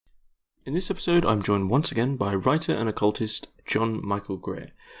In this episode, I'm joined once again by writer and occultist John Michael Greer.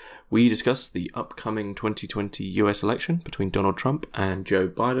 We discuss the upcoming 2020 US election between Donald Trump and Joe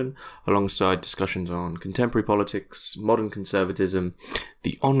Biden, alongside discussions on contemporary politics, modern conservatism,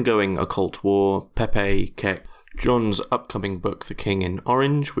 the ongoing occult war, Pepe, Kek, John's upcoming book, The King in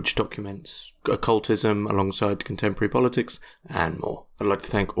Orange, which documents occultism alongside contemporary politics, and more. I'd like to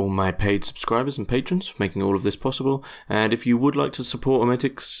thank all my paid subscribers and patrons for making all of this possible, and if you would like to support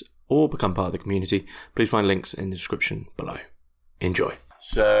Hermitix or become part of the community, please find links in the description below. Enjoy.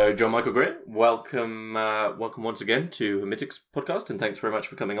 So, John Michael Greer, welcome once again to Hermitix podcast, and thanks very much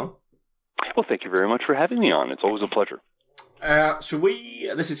for coming on. Well, thank you very much for having me on. It's always a pleasure.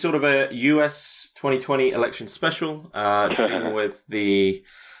 This is sort of a US 2020 election special, dealing with the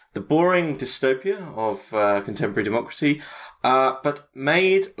boring dystopia of contemporary democracy, but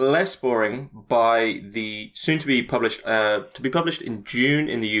made less boring by the soon-to-be published, in June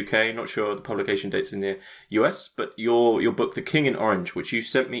in the UK. Not sure the publication dates in the US, but your book, The King in Orange, which you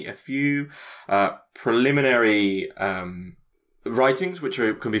sent me a few preliminary writings, which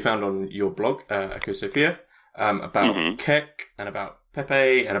can be found on your blog, Ecosofia, about Kek and about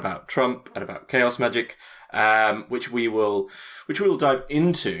Pepe and about Trump and about chaos magic, which we will dive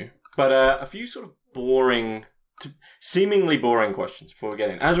into. But a few sort of seemingly boring questions before we get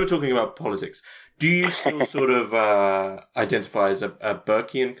in. As we're talking about politics, do you still sort of identify as a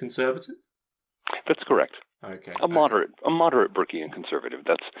Burkean conservative? That's correct. Okay. A moderate Burkean conservative.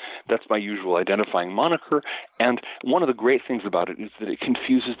 That's my usual identifying moniker. And one of the great things about it is that it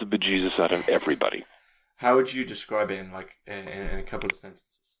confuses the bejesus out of everybody. How would you describe it in a couple of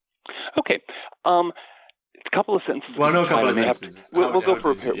sentences? Okay. A couple of sentences. Well, no, a couple of sentences. We'll go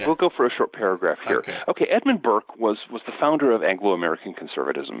for a short paragraph here. Okay. Edmund Burke was the founder of Anglo-American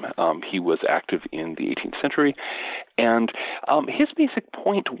conservatism. He was active in the 18th century, and his basic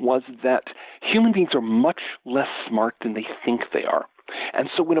point was that human beings are much less smart than they think they are. And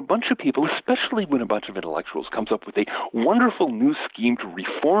so when a bunch of people, especially when a bunch of intellectuals, comes up with a wonderful new scheme to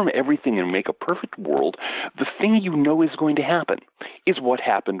reform everything and make a perfect world, the thing you know is going to happen is what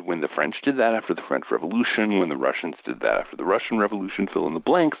happened when the French did that after the French Revolution, when the Russians did that after the Russian Revolution, fill in the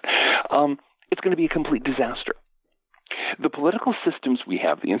blanks. It's going to be a complete disaster. The political systems we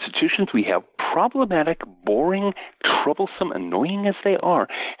have, the institutions we have, problematic, boring, troublesome, annoying as they are,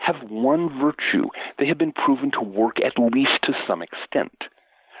 have one virtue. They have been proven to work at least to some extent.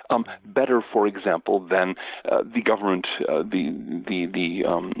 Better, for example, than the governments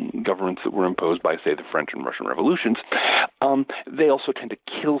that were imposed by, say, the French and Russian revolutions. They also tend to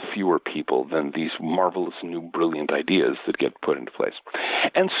kill fewer people than these marvelous new brilliant ideas that get put into place.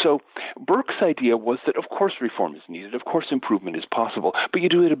 And so Burke's idea was that, of course, reform is needed, of course, improvement is possible, but you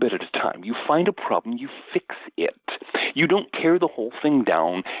do it a bit at a time. You find a problem, you fix it. You don't tear the whole thing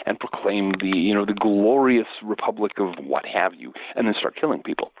down and proclaim the glorious republic of what have you, and then start killing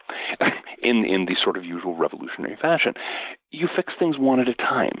people in the sort of usual revolutionary fashion. You fix things one at a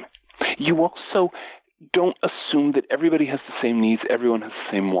time. You also don't assume that everybody has the same needs, everyone has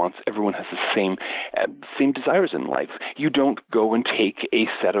the same wants, everyone has the same desires in life. You don't go and take a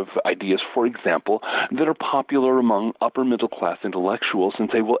set of ideas, for example, that are popular among upper middle class intellectuals and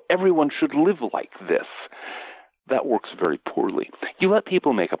say, well, everyone should live like this. That works very poorly. You let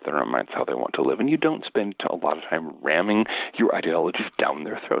people make up their own minds how they want to live, and you don't spend a lot of time ramming your ideologies down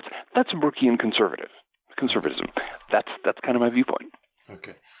their throats. That's Burkean conservatism. That's kind of my viewpoint.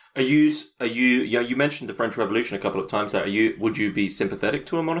 Okay. You mentioned the French Revolution a couple of times there. Would you be sympathetic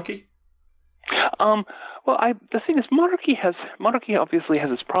to a monarchy? Well, the thing is, monarchy obviously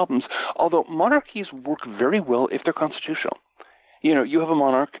has its problems, although monarchies work very well if they're constitutional. You have a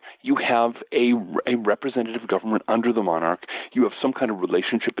monarch, you have a representative government under the monarch, you have some kind of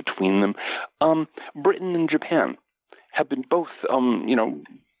relationship between them. Britain and Japan have been both,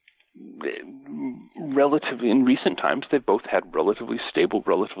 relatively, in recent times, they've both had relatively stable,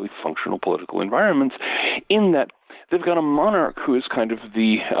 relatively functional political environments, in that they've got a monarch who is kind of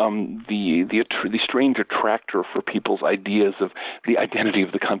the strange attractor for people's ideas of the identity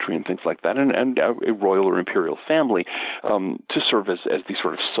of the country and things like that, and a royal or imperial family to serve as the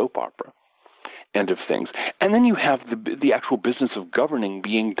sort of soap opera end of things. And then you have the actual business of governing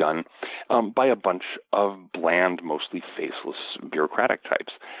being done by a bunch of bland, mostly faceless bureaucratic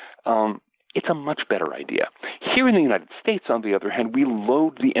types. It's a much better idea. Here in the United States, on the other hand, we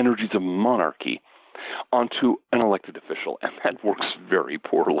load the energies of monarchy onto an elected official, and that works very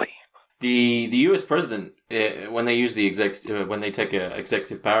poorly. The U.S. president, when they use when they take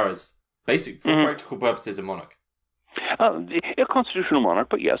executive powers, basic for practical purposes, a monarch. A constitutional monarch,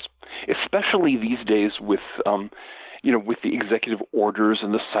 but yes, especially these days with with the executive orders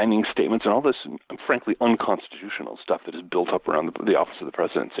and the signing statements and all this, frankly, unconstitutional stuff that is built up around the office of the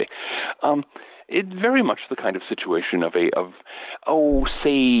presidency. It's very much the kind of situation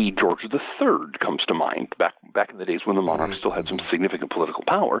say George III comes to mind, back in the days when the monarch still had some significant political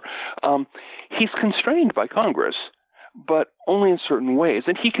power. He's constrained by Congress, but only in certain ways.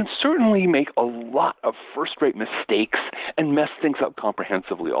 And he can certainly make a lot of first-rate mistakes and mess things up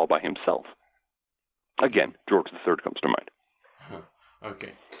comprehensively all by himself. Again, George III comes to mind.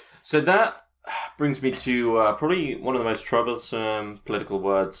 Okay. So that brings me to probably one of the most troublesome political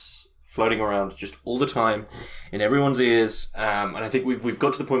words floating around just all the time in everyone's ears. And I think we've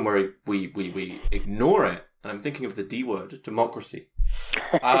got to the point where we ignore it. And I'm thinking of the D word, democracy.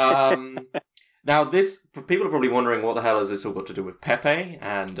 Now, people are probably wondering what the hell has this all got to do with Pepe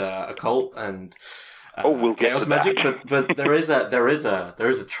and occult and we'll chaos magic. But there is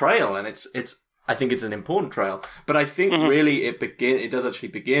a trail, and I think it's an important trail. But I think really it does actually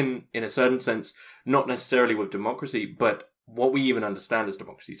begin in a certain sense, not necessarily with democracy, but what we even understand as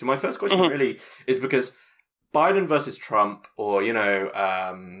democracy. So my first question really is because Biden versus Trump, or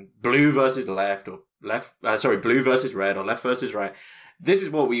blue versus left, or blue versus red, or left versus right. This is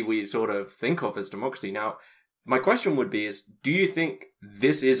what we sort of think of as democracy. Now, my question would be do you think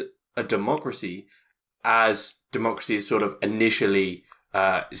this is a democracy as democracy is sort of initially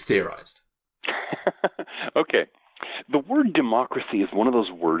is theorized? Okay. The word democracy is one of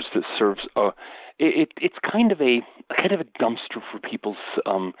those words that serves it's kind of a dumpster for people's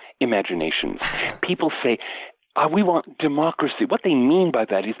imaginations. People say, we want democracy. What they mean by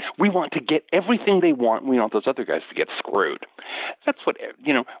that is we want to get everything they want. We want those other guys to get screwed. That's what,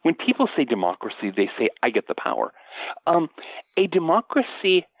 when people say democracy, they say, I get the power. A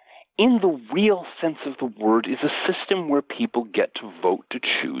democracy, in the real sense of the word, is a system where people get to vote to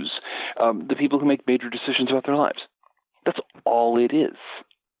choose the people who make major decisions about their lives. That's all it is.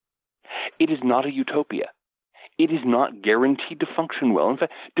 It is not a utopia. It is not guaranteed to function well. In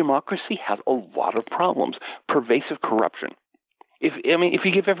fact, democracy has a lot of problems. Pervasive corruption. If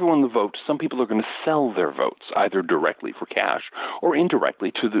you give everyone the vote, some people are going to sell their votes, either directly for cash or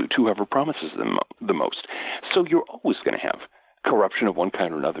indirectly to whoever promises them the most. So you're always going to have corruption of one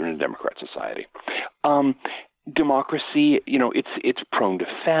kind or another in a democrat society. Democracy, it's prone to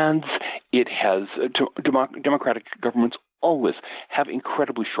fads. It has democratic governments always have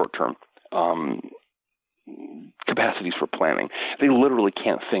incredibly short-term capacities for planning. They literally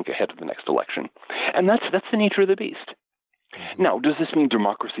can't think ahead of the next election, and that's the nature of the beast. Now, does this mean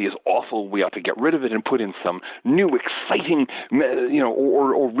democracy is awful? We ought to get rid of it and put in some new, exciting,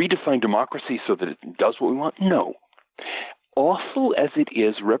 or redefine democracy so that it does what we want? No. Awful as it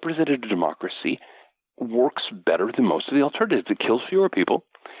is, representative democracy works better than most of the alternatives. It kills fewer people.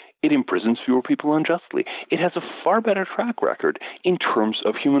 It imprisons fewer people unjustly. It has a far better track record in terms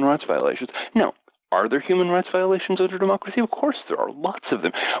of human rights violations. Now, are there human rights violations under democracy? Of course there are, lots of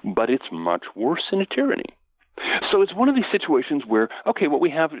them, but it's much worse in a tyranny. So it's one of these situations where, okay, what we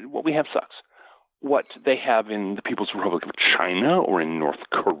have sucks. What they have in the People's Republic of China or in North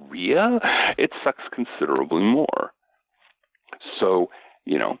Korea, it sucks considerably more. So,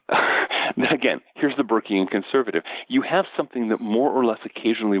 again, here's the Burkean conservative. You have something that more or less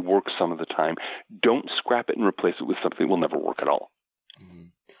occasionally works some of the time. Don't scrap it and replace it with something that will never work at all. Mm-hmm.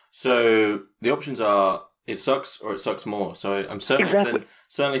 So the options are it sucks or it sucks more. So I'm certainly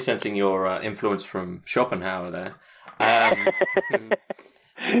certainly sensing your influence from Schopenhauer there. Well,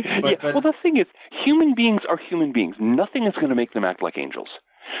 the thing is, human beings are human beings. Nothing is going to make them act like angels.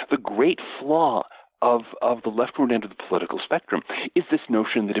 The great flaw of the leftward end of the political spectrum is this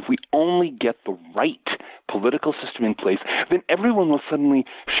notion that if we only get the right political system in place, then everyone will suddenly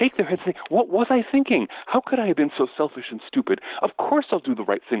shake their heads and say, what was I thinking? How could I have been so selfish and stupid? Of course I'll do the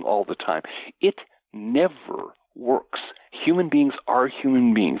right thing all the time. It never works. Human beings are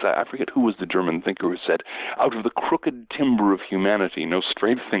human beings. I forget who was the German thinker who said, out of the crooked timber of humanity, no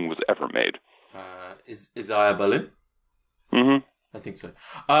straight thing was ever made. Is Isaiah Berlin? Mm-hmm. I think so.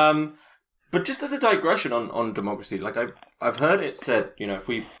 But just as a digression on democracy, like I've heard it said, if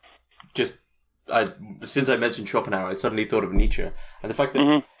we just, since I mentioned Schopenhauer, I suddenly thought of Nietzsche and the fact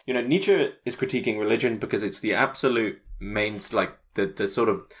that Nietzsche is critiquing religion because it's the absolute mains, like the sort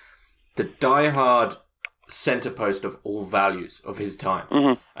of the diehard centerpost of all values of his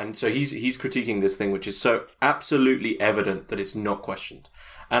time, and so he's critiquing this thing which is so absolutely evident that it's not questioned.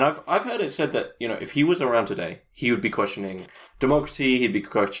 And I've heard it said that if he was around today, he would be questioning democracy, he'd be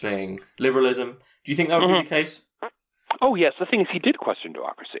questioning liberalism. Do you think that would be the case? Oh yes, the thing is, he did question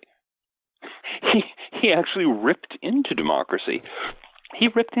democracy. He actually ripped into democracy. He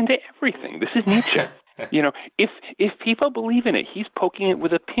ripped into everything. This is Nietzsche. If people believe in it, he's poking it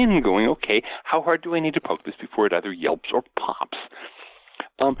with a pin, going, okay, how hard do I need to poke this before it either yelps or pops?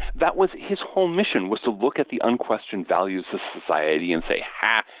 That was his whole mission, was to look at the unquestioned values of society and say,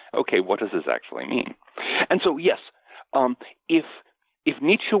 okay, what does this actually mean? And so, yes, if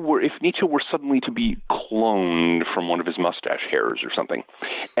Nietzsche were suddenly to be cloned from one of his mustache hairs or something,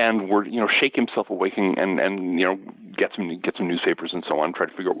 and were shake himself awake and get some newspapers and so on, try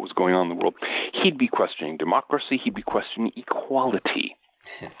to figure out what was going on in the world, he'd be questioning democracy, he'd be questioning equality,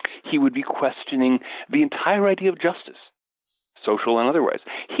 he would be questioning the entire idea of justice, social and otherwise.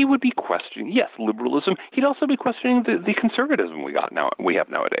 He would be questioning, yes, liberalism. He'd also be questioning the conservatism we have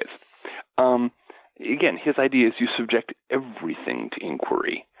nowadays. Again, his idea is you subject everything to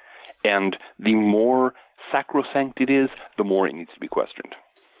inquiry, and the more sacrosanct it is, the more it needs to be questioned.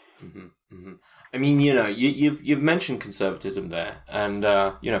 Mm-hmm, mm-hmm. I mean, you've mentioned conservatism there, and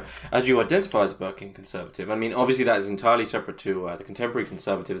as you identify as a Burkean conservative, I mean, obviously that is entirely separate to the contemporary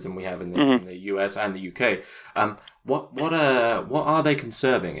conservatism we have in the US and the UK. What are they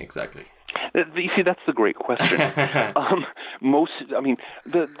conserving exactly? You see, that's the great question.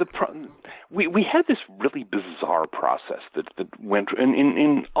 We had this really bizarre process that went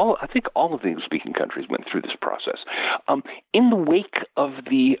in all. I think all of the English-speaking countries went through this process. In the wake of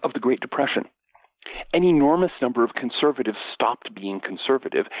the Great Depression, an enormous number of conservatives stopped being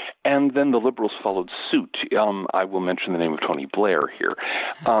conservative, and then the liberals followed suit. I will mention the name of Tony Blair here.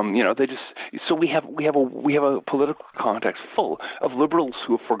 We have a political context full of liberals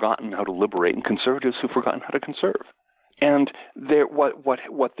who have forgotten how to liberate and conservatives who have forgotten how to conserve. And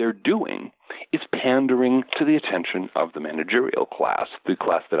what they're doing is pandering to the attention of the managerial class, the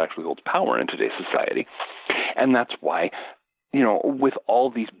class that actually holds power in today's society, and that's why. With all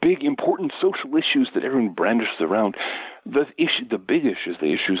these big, important social issues that everyone brandishes around, the big issues,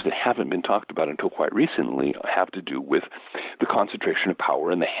 the issues that haven't been talked about until quite recently, have to do with the concentration of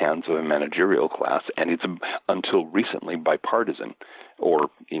power in the hands of a managerial class, and it's until recently bipartisan, or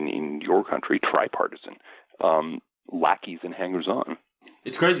in your country, tripartisan, lackeys and hangers-on.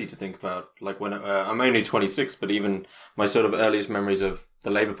 It's crazy to think about, like when I'm only 26, but even my sort of earliest memories of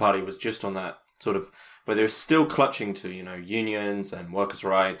the Labour Party was just on that sort of, where they're still clutching to, unions and workers'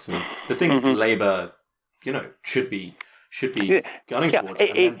 rights and the things that Labour, should be gunning towards.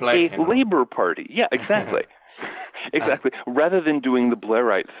 And then a Labour Party. Yeah, exactly. Exactly. Rather than doing the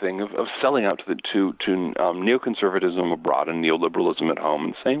Blairite thing of selling out to neoconservatism abroad and neoliberalism at home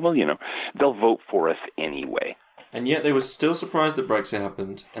and saying, well, they'll vote for us anyway. And yet they were still surprised that Brexit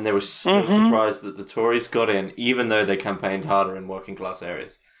happened, and they were still surprised that the Tories got in, even though they campaigned harder in working class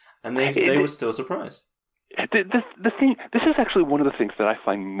areas. And they were still surprised. The thing, this is actually one of the things that I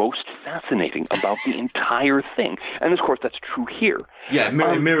find most fascinating about the entire thing, and of course that's true here. Yeah,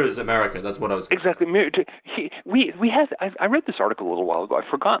 mirrors America. That's what I was exactly. I read this article a little while ago. I've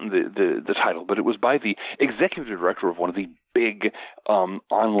forgotten the title, but it was by the executive director of one of the big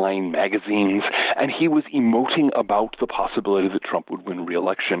online magazines, and he was emoting about the possibility that Trump would win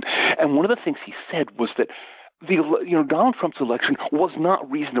re-election. And one of the things he said was that Donald Trump's election was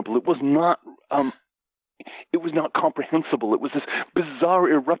not reasonable. It was not comprehensible. It was this bizarre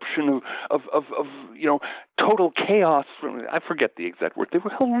eruption of total chaos. I forget the exact word. They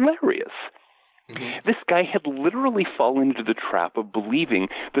were hilarious. Mm-hmm. This guy had literally fallen into the trap of believing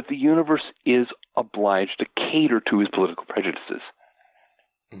that the universe is obliged to cater to his political prejudices.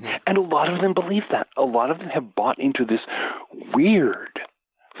 Mm-hmm. And a lot of them believe that. A lot of them have bought into this weird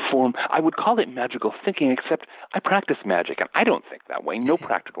form. I would call it magical thinking, except I practice magic, and I don't think that way. No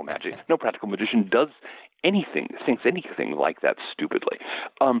practical magic, no practical magician thinks anything like that stupidly.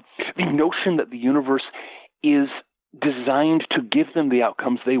 The notion that the universe is designed to give them the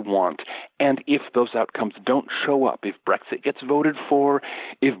outcomes they want, and if those outcomes don't show up, if Brexit gets voted for,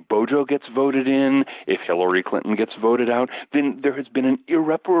 if Bojo gets voted in, if Hillary Clinton gets voted out, then there has been an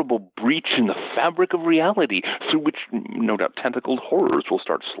irreparable breach in the fabric of reality, through which no doubt tentacled horrors will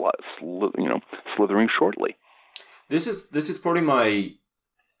start slithering shortly. This is probably my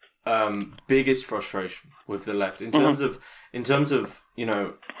biggest frustration with the left in terms of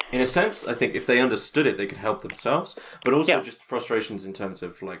in a sense, I think if they understood it, they could help themselves, but also just frustrations in terms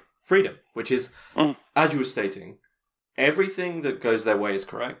of like freedom, which is, as you were stating, everything that goes their way is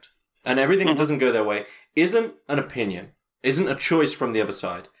correct, and everything that doesn't go their way isn't an opinion, isn't a choice from the other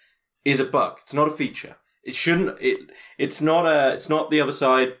side, is a bug. It's not a feature. It shouldn't. It's not the other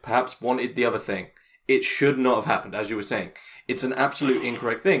side perhaps wanted the other thing. It should not have happened, as you were saying. It's an absolute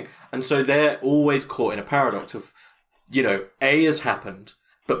incorrect thing, and so they're always caught in a paradox of, A has happened,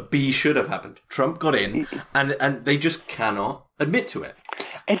 but B should have happened. Trump got in, and they just cannot admit to it.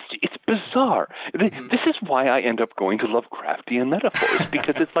 It's bizarre. bizarre. This is why I end up going to Lovecraftian metaphors,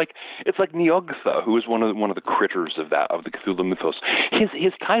 because it's like Niogtha, who is one of the critters of the Cthulhu mythos.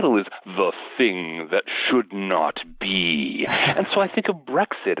 His title is The Thing That Should Not Be. And so I think of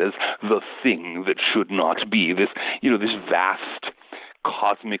Brexit as the thing that should not be. This vast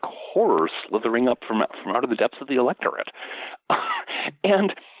cosmic horror slithering up from out of the depths of the electorate.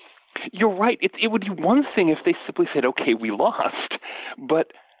 And you're right. It would be one thing if they simply said, okay, we lost,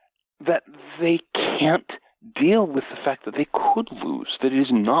 but that they can't deal with the fact that they could lose, that it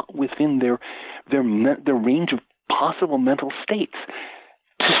is not within their range of possible mental states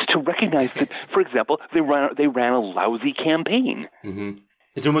to recognize that, for example, they ran a lousy campaign. Mm-hmm.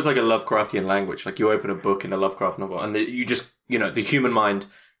 It's almost like a Lovecraftian language. Like you open a book in a Lovecraft novel, and the human mind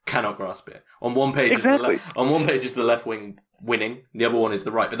cannot grasp it. On one page, exactly. Is the left wing winning, the other one is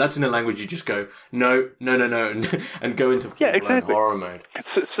the right. But that's in a language you just go no, and go into full-blown horror mode.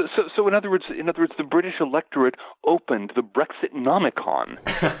 So in other words, the British electorate opened the Brexit-nomicon,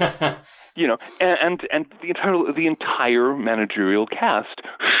 and the entire managerial cast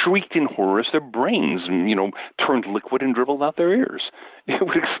shrieked in horror as their brains, turned liquid and dribbled out their ears. It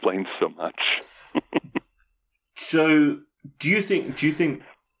would explain so much. So, do you think?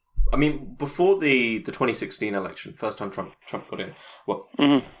 I mean, before the 2016 election, first time Trump got in, well,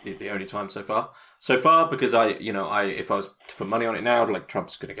 the only time so far, because if I was to put money on it now, like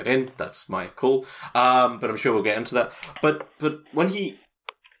Trump's going to get in, that's my call. But I'm sure we'll get into that. But when he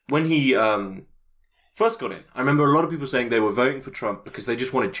first got in, I remember a lot of people saying they were voting for Trump because they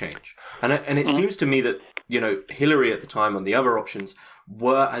just wanted change, and it seems to me that Hillary at the time and the other options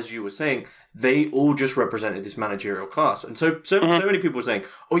were, as you were saying, they all just represented this managerial class. And so many people were saying,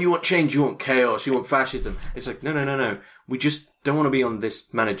 oh, you want change, you want chaos, you want fascism. It's like, no. We just don't want to be on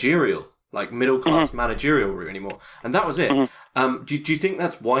this managerial, like middle class managerial route anymore. And that was it. Do you think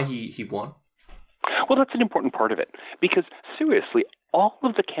that's why he won? Well, that's an important part of it. Because seriously, all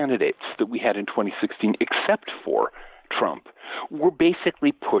of the candidates that we had in 2016, except for Trump, were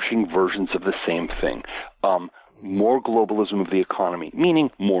basically pushing versions of the same thing. More globalism of the economy, meaning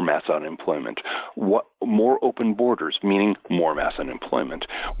more mass unemployment. More open borders, meaning more mass unemployment.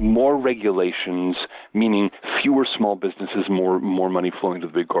 More regulations, meaning fewer small businesses, more money flowing to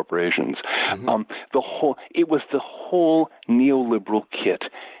the big corporations. It was the whole neoliberal kit.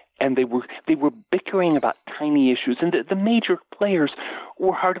 And they were bickering about tiny issues, and the major players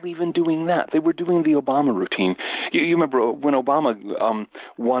were hardly even doing that. They were doing the Obama routine. You remember when Obama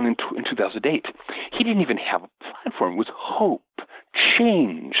won in 2008? He didn't even have a platform. It was hope,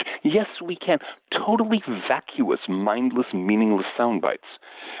 change, yes we can. Totally vacuous, mindless, meaningless sound bites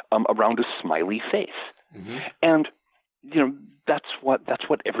around a smiley face, and that's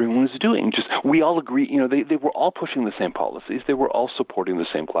what everyone was doing. Just we all agree. They were all pushing the same policies. They were all supporting the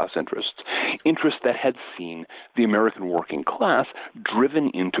same class interests that had seen the American working class driven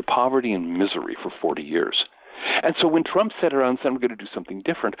into poverty and misery for 40 years. And so when Trump sat around and said, I'm going to do something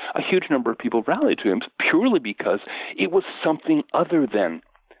different, a huge number of people rallied to him purely because it was something other than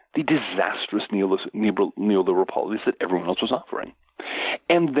the disastrous neoliberal policies that everyone else was offering.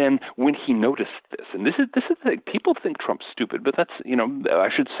 And then when he noticed this, and this is the thing, people think Trump's stupid, but that's, I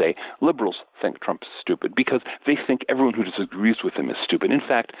should say liberals think Trump's stupid because they think everyone who disagrees with him is stupid. In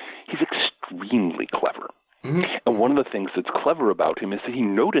fact, he's extremely clever. And one of the things that's clever about him is that he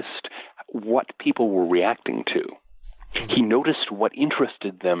noticed what people were reacting to. He noticed what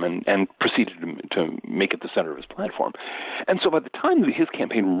interested them and proceeded to make it the center of his platform. And so by the time his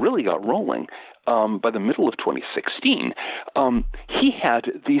campaign really got rolling, by the middle of 2016, he had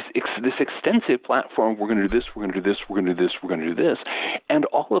this extensive platform. We're going to do this, we're going to do this, we're going to do this, we're going to do this. And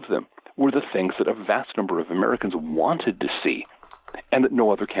all of them were the things that a vast number of Americans wanted to see and that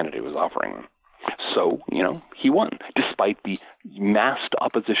no other candidate was offering them. So, he won, despite the massed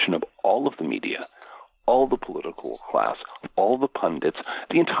opposition of all of the media, all the political class, all the pundits,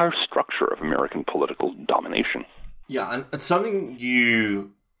 the entire structure of American political domination. Yeah, and something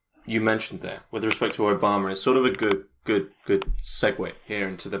you mentioned there with respect to Obama is sort of a good segue here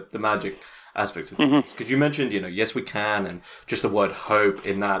into the magic aspect of things. Because you mentioned, yes we can, and just the word hope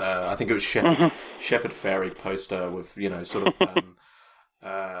in that, I think it was Shepard Fairey poster with, sort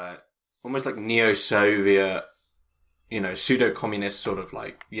of almost like neo-Soviet, pseudo-communist sort of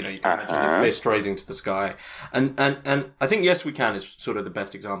like, you can imagine the fist raising to the sky. And I think yes we can is sort of the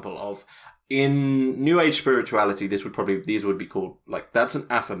best example of, in New Age spirituality, these would be called, like, that's an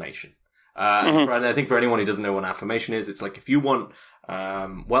affirmation. And I think for anyone who doesn't know what an affirmation is, it's like if you want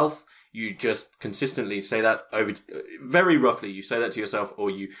wealth. You just consistently say that very roughly. You say that to yourself, or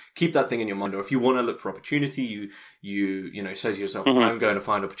you keep that thing in your mind. Or if you want to look for opportunity, you say to yourself, I'm going to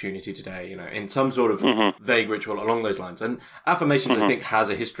find opportunity today, in some sort of vague ritual along those lines. And affirmations, I think, has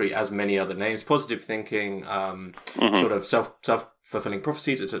a history as many other names: positive thinking, sort of self-fulfilling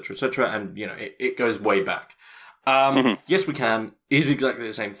prophecies, etc., and it goes way back. Yes, we can is exactly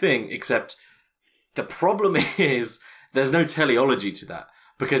the same thing, except the problem is there's no teleology to that.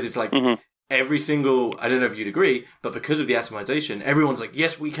 Because it's like every single, I don't know if you'd agree, but because of the atomization, everyone's like,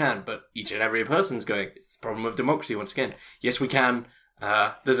 yes, we can. But each and every person's going, it's the problem of democracy once again. Yes, we can.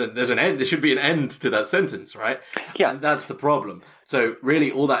 There's an end. There should be an end to that sentence, right? Yeah. And that's the problem. So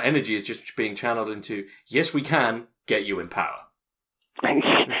really all that energy is just being channeled into, yes, we can get you in power.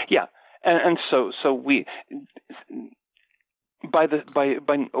 Yeah. And so we, by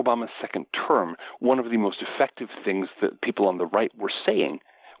Obama's second term, one of the most effective things that people on the right were saying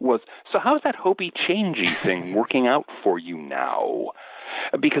was, so how's that Hopi changey thing working out for you now?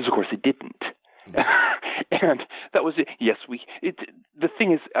 Because, of course, it didn't. And that was it. Yes, the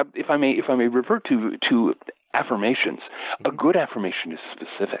thing is, if I may revert to affirmations, a good affirmation is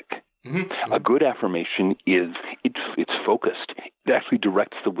specific. A good affirmation is it's focused. It actually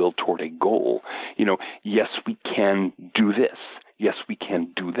directs the will toward a goal. Yes, we can do this. Yes, we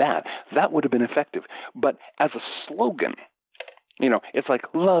can do that. That would have been effective. But as a slogan, it's like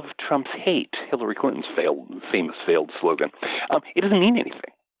love trumps hate, Hillary Clinton's famous failed slogan. It doesn't mean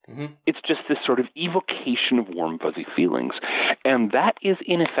anything. It's just this sort of evocation of warm, fuzzy feelings. And that is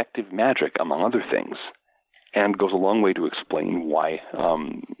ineffective magic, among other things, and goes a long way to explain why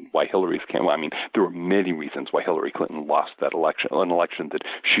Hillary's came. Well, I mean, there were many reasons why Hillary Clinton lost that election, an election that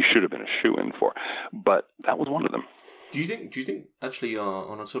she should have been a shoo-in for. But that was one of them. Do you think actually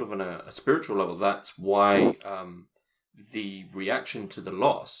on a sort of a spiritual level, that's why the reaction to the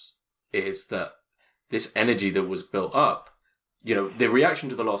loss is that this energy that was built up, the reaction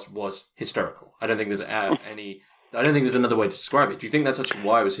to the loss was hysterical. I don't think there's I don't think there's another way to describe it. Do you think that's actually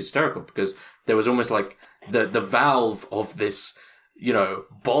why it was hysterical? Because there was almost like the valve of this,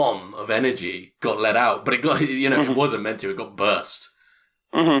 bomb of energy got let out, but it got, it wasn't meant to. It got burst.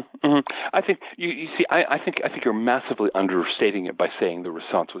 I think you see. I think you're massively understating it by saying the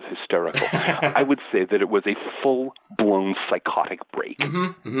response was hysterical. I would say that it was a full-blown psychotic break.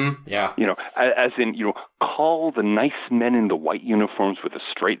 Yeah. As in, call the nice men in the white uniforms with the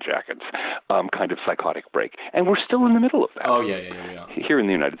straitjackets kind of psychotic break, and we're still in the middle of that. Oh yeah. Here in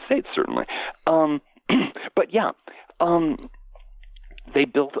the United States, certainly. But yeah. They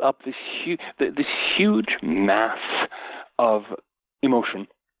built up this huge mass of emotion,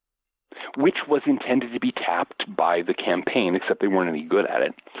 which was intended to be tapped by the campaign, except they weren't any good at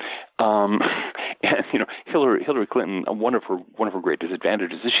it. And Hillary Clinton, one of her great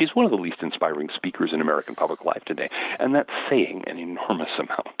disadvantages is she's one of the least inspiring speakers in American public life today, and that's saying an enormous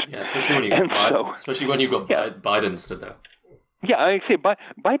amount. Yeah, especially when you've got Biden stood there. Yeah, I say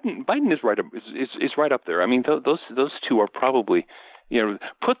Biden is right up there. I mean, those two are probably.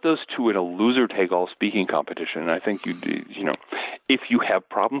 Put those two in a loser-take-all speaking competition, and I think if you have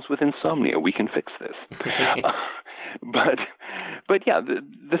problems with insomnia, we can fix this. But yeah,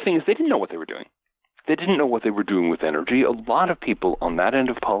 the thing is, they didn't know what they were doing. They didn't know what they were doing with energy. A lot of people on that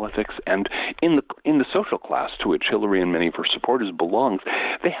end of politics and in the social class to which Hillary and many of her supporters belongs,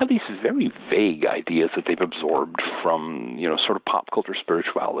 they have these very vague ideas that they've absorbed from, sort of pop culture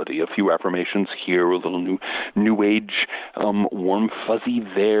spirituality. A few affirmations here, a little new age, warm fuzzy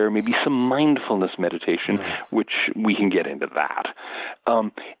there, maybe some mindfulness meditation, which we can get into that.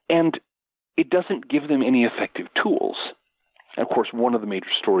 And it doesn't give them any effective tools. And of course, one of the major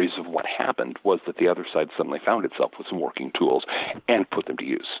stories of what happened was that the other side suddenly found itself with some working tools and put them to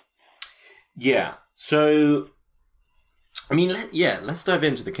use. Yeah. So, I mean, let's dive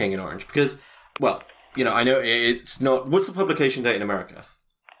into The King in Orange because, well, I know it's not... What's the publication date in America?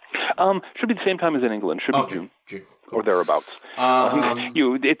 Should be the same time as in England. Should be June. Cool. Or thereabouts.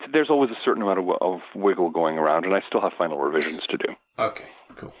 There's always a certain amount of wiggle going around, and I still have final revisions to do. Okay,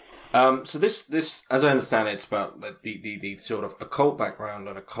 cool. So this, as I understand it, it's about the sort of occult background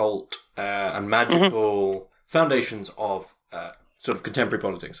and occult and magical foundations of sort of contemporary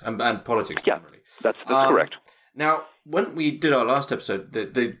politics and politics generally. That's correct. Now, when we did our last episode,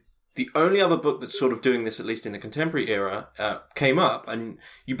 the only other book that's sort of doing this, at least in the contemporary era, came up, and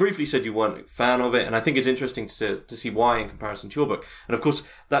you briefly said you weren't a fan of it, and I think it's interesting to see why in comparison to your book. And of course,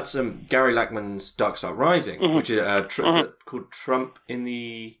 that's Gary Lachman's Dark Star Rising, which is called Trump in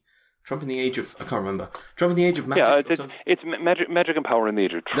the Age of... I can't remember. Trump in the Age of Magic? Yeah, it's Magic and Power in the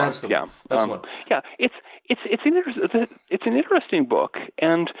Age of Trump. That's the one. That's one. Yeah, it's an interesting book,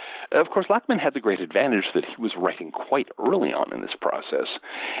 and of course Lachman had the great advantage that he was writing quite early on in this process,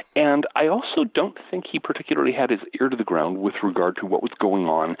 and I also don't think he particularly had his ear to the ground with regard to what was going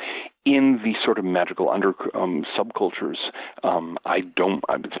on in the sort of magical subcultures.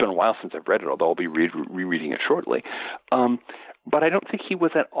 It's been a while since I've read it, although I'll be rereading it shortly. But I don't think he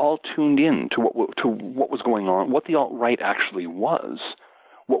was at all tuned in to what was going on, what the alt-right actually was,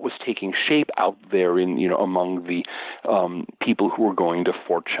 what was taking shape out there among the people who were going to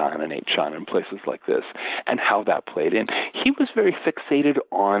 4chan and 8chan and places like this, and how that played in. He was very fixated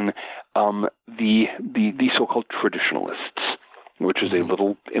on the so-called traditionalists, which is a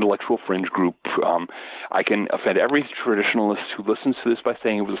little intellectual fringe group. I can offend every traditionalist who listens to this by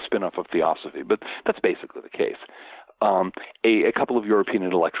saying it was a spin-off of Theosophy, but that's basically the case. A couple of European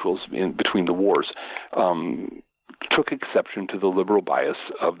intellectuals between the wars took exception to the liberal bias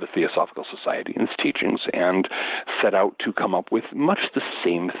of the Theosophical Society and its teachings and set out to come up with much the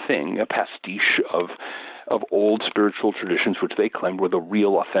same thing, a pastiche of old spiritual traditions, which they claimed were the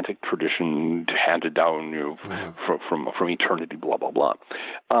real, authentic tradition handed down from eternity, blah, blah, blah.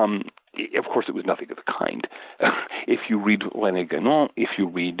 Of course, it was nothing of the kind. If you read René Guénon, if you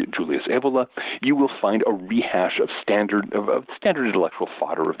read Julius Evola, you will find a rehash of standard intellectual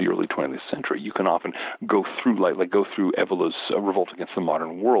fodder of the early 20th century. You can often go through Evola's Revolt Against the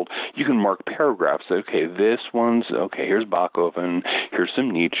Modern World. You can mark paragraphs. Okay, here's Bachofen, here's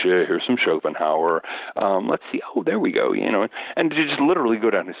some Nietzsche, here's some Schopenhauer. Let's see. Oh, there we go. And to just literally go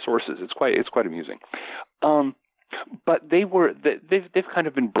down his sources. It's quite amusing. But they've kind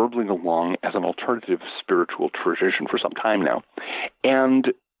of been burbling along as an alternative spiritual tradition for some time now.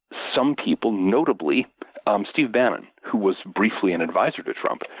 And some people, notably Steve Bannon, who was briefly an advisor to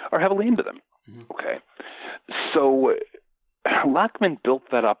Trump, are heavily into them. Mm-hmm. Okay. So Lachman built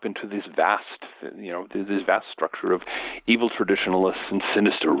that up into this vast structure of evil traditionalists and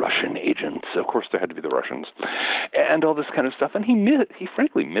sinister Russian agents. Of course, there had to be the Russians, and all this kind of stuff. And he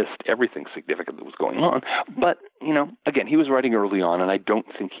frankly missed everything significant that was going on. But again, he was writing early on, and I don't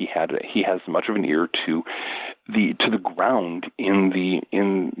think he has much of an ear to the ground in the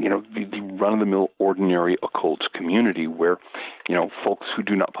run-of-the-mill ordinary occult community, where folks who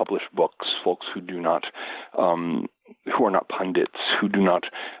do not publish books, folks who do not who are not pundits, who do not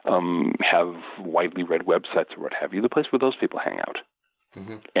have widely read websites or what have you, the place where those people hang out.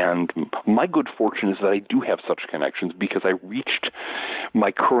 Mm-hmm. And my good fortune is that I do have such connections, because I reached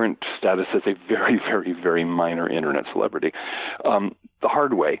my current status as a very, very, very minor internet celebrity the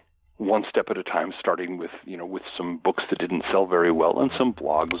hard way, one step at a time, starting with some books that didn't sell very well and some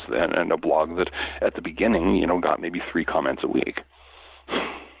blogs and a blog that at the beginning got maybe 3 comments a week.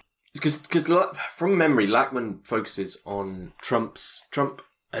 Because from memory, Lachman focuses on Trump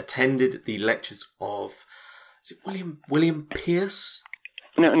attended the lectures of, is it William Pierce?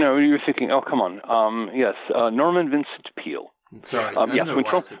 No, you're thinking, oh, come on. Yes, Norman Vincent Peale. Sorry, yes, when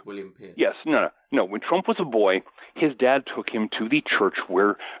Trump said William Pierce. Yes, no. When Trump was a boy, his dad took him to the church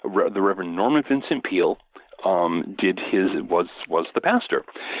where the Reverend Norman Vincent Peale was the pastor.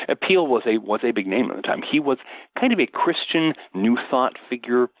 Peale was a big name at the time. He was kind of a Christian New Thought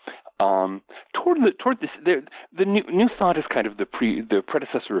figure. Toward this, the New Thought is kind of the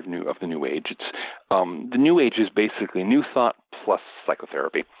predecessor of the New Age. It's the New Age is basically New Thought plus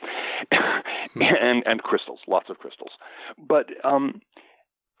psychotherapy, and crystals, lots of crystals. But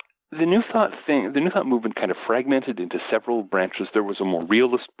the New Thought movement kind of fragmented into several branches. There was a more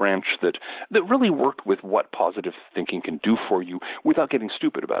realist branch that really worked with what positive thinking can do for you without getting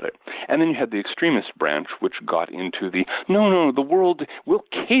stupid about it. And then you had the extremist branch, which got into the world will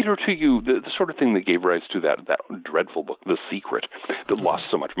cater to you, the sort of thing that gave rise to that dreadful book, The Secret, that lost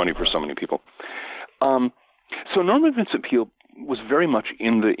so much money for so many people. So Norman Vincent Peale was very much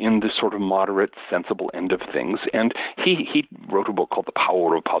in the sort of moderate, sensible end of things, and he wrote a book called The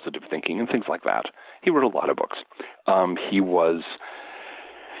Power of Positive Thinking and things like that. He wrote a lot of books. He was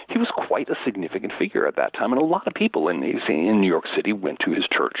quite a significant figure at that time, and a lot of people in New York City went to his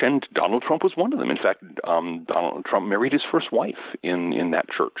church, and Donald Trump was one of them. In fact, Donald Trump married his first wife in that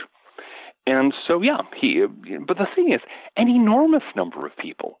church. And so, yeah, but the thing is, an enormous number of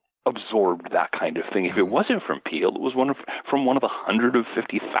people absorbed that kind of thing. If it wasn't from Peale, it was from one of the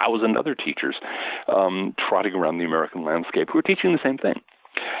 150,000 other teachers trotting around the American landscape who are teaching the same thing.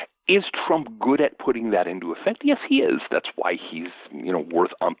 Is Trump good at putting that into effect? Yes, he is. That's why he's worth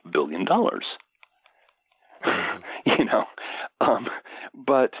 $1 billion.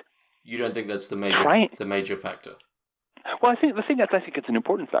 But you don't think that's the major factor? Well, I think it's an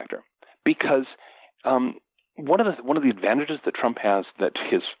important factor, because one of the advantages that Trump has that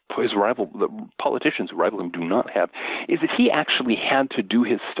his rival, the politicians who rival him, do not have, is that he actually had to do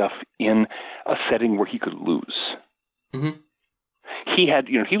his stuff in a setting where he could lose. Mm-hmm. He had,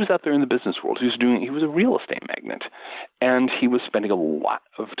 he was out there in the business world. He was a real estate magnate, and he was spending a lot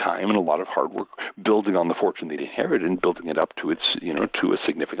of time and a lot of hard work building on the fortune that he inherited and building it up to its, to a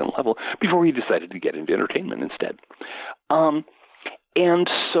significant level before he decided to get into entertainment instead. And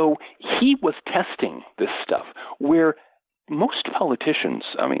so he was testing this stuff where most politicians,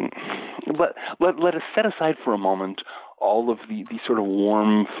 let us set aside for a moment all of the sort of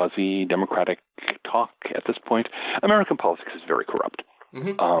warm, fuzzy Democratic talk at this point. American politics is very corrupt.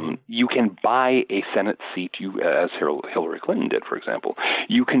 Mm-hmm. You can buy a Senate seat, as Hillary Clinton did, for example.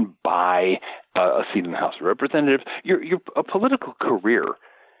 You can buy a seat in the House of Representatives. Your political career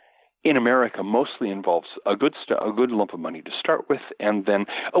in America mostly involves a good lump of money to start with, and then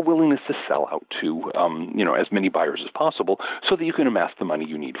a willingness to sell out to as many buyers as possible, so that you can amass the money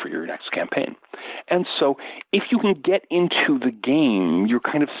you need for your next campaign. And so, if you can get into the game,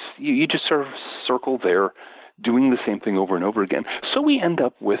 you just sort of circle there, doing the same thing over and over again. So we end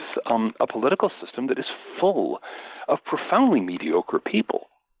up with a political system that is full of profoundly mediocre people.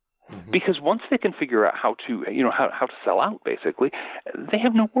 Mm-hmm. Because once they can figure out how to sell out, basically, they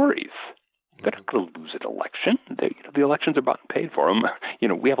have no worries. Mm-hmm. They're not going to lose an election. The elections are bought and paid for them.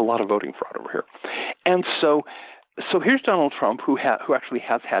 We have a lot of voting fraud over here. And so here's Donald Trump, who actually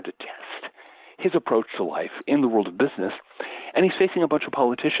has had to test his approach to life in the world of business, and he's facing a bunch of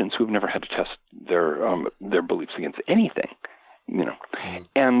politicians who have never had to test their beliefs against anything. Mm-hmm.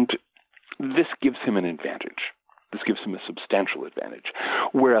 And this gives him an advantage. This gives him a substantial advantage,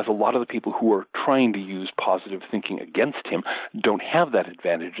 whereas a lot of the people who are trying to use positive thinking against him don't have that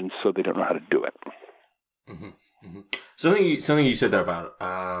advantage, and so they don't know how to do it. Mm-hmm. Mm-hmm. Something you said there about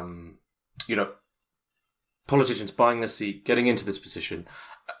politicians buying the seat, getting into this position,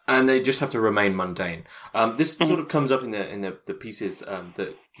 and they just have to remain mundane. This mm-hmm. sort of comes up in the pieces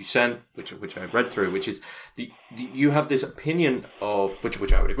that you sent, which I read through, which is you have this opinion of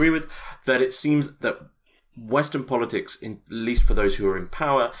which I would agree with, that it seems that Western politics, at least for those who are in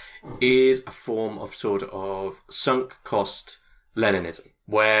power, is a form of sort of sunk cost Leninism,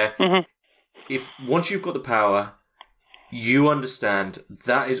 where mm-hmm. if once you've got the power, you understand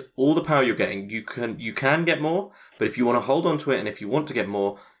that is all the power you're getting. You can get more, but if you want to hold on to it, and if you want to get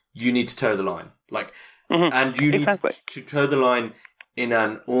more, you need to toe the line. Mm-hmm. And you need to toe the line in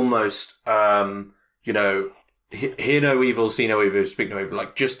an almost, hear no evil, see no evil, speak no evil,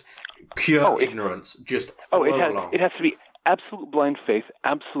 just pure ignorance, just follow along. It has to be absolute blind faith,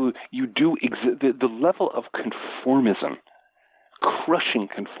 absolute. You do the level of conformism, crushing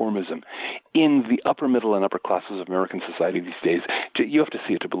conformism in the upper middle and upper classes of American society these days. You have to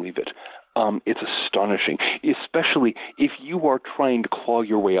see it to believe it. It's astonishing, especially if you are trying to claw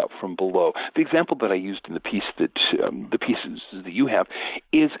your way up from below. The example that I used in the piece the pieces that you have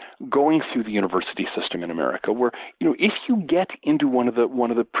is going through the university system in America, where if you get into one of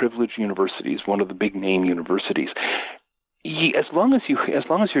the privileged universities, one of the big name universities, as long as your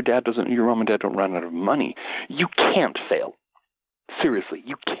mom and dad don't run out of money, you can't fail. Seriously,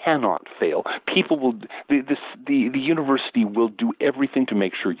 you cannot fail. People will. The university will do everything to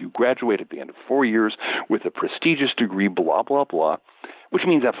make sure you graduate at the end of 4 years with a prestigious degree. Blah blah blah, which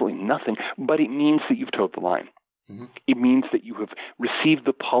means absolutely nothing. But it means that you've toed the line. Mm-hmm. It means that you have received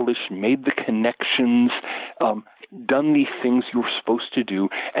the polish, made the connections, done the things you're supposed to do,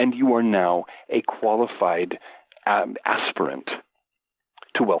 and you are now a qualified aspirant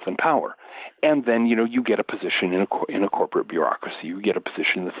to wealth and power. And then, you get a position in a corporate bureaucracy. You get a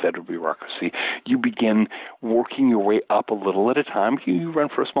position in the federal bureaucracy. You begin working your way up a little at a time. You run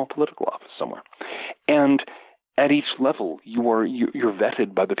for a small political office somewhere. And at each level, you're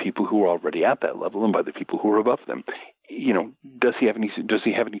vetted by the people who are already at that level and by the people who are above them. Does he have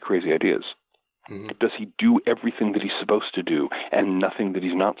any crazy ideas? Mm-hmm. Does he do everything that he's supposed to do and nothing that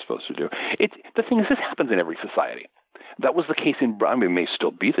he's not supposed to do? The thing is, this happens in every society. That was the case it may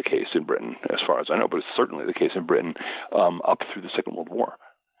still be the case in Britain, as far as I know, but it's certainly the case in Britain up through the Second World War,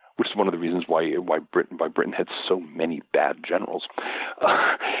 which is one of the reasons why Britain had so many bad generals,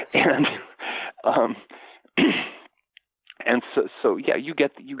 and so you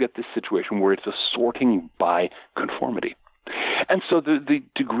get this situation where it's a sorting by conformity, and so the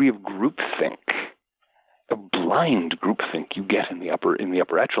degree of groupthink, a blind groupthink you get in the upper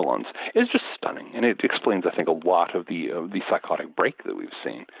echelons is just stunning, and it explains, I think, a lot of the psychotic break that we've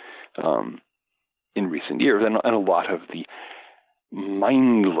seen in recent years, and a lot of the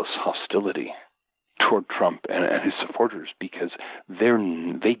mindless hostility toward Trump and his supporters, because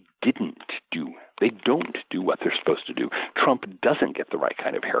they didn't do They don't do what they're supposed to do. Trump doesn't get the right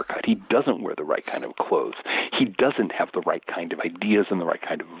kind of haircut. He doesn't wear the right kind of clothes. He doesn't have the right kind of ideas and the right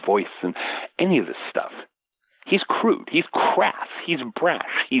kind of voice and any of this stuff. He's crude. He's crass. He's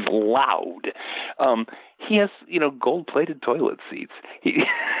brash. He's loud. He has, gold-plated toilet seats.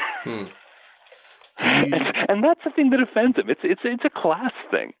 And that's the thing that offends him. It's a class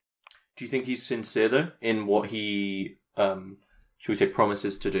thing. Do you think he's sincere, though, in what he, should we say,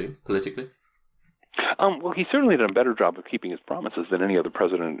 promises to do politically? Well, he certainly done a better job of keeping his promises than any other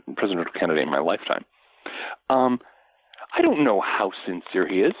presidential candidate in my lifetime. I don't know how sincere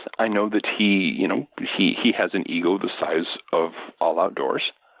he is. I know that he has an ego the size of All Outdoors.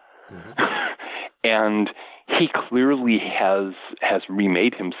 Mm-hmm. And he clearly has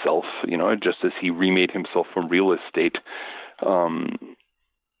remade himself, just as he remade himself from real estate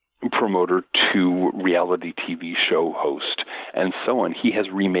promoter to reality TV show host and so on. He has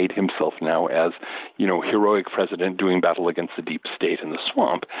remade himself now as, heroic president doing battle against the deep state in the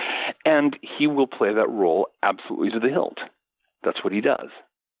swamp. And he will play that role absolutely to the hilt. That's what he does.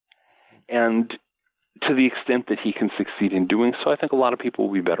 And to the extent that he can succeed in doing so, I think a lot of people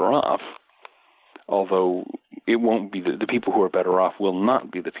will be better off. Although it won't be the people who are better off will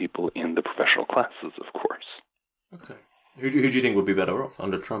not be the people in the professional classes, of course. Okay. Who do you think would be better off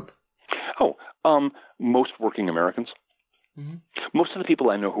under Trump? Most working Americans. Mm-hmm. Most of the people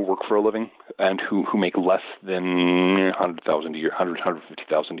I know who work for a living and who make less than $100,000 a year,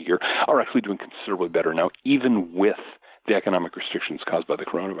 $150,000 a year, are actually doing considerably better now, even with the economic restrictions caused by the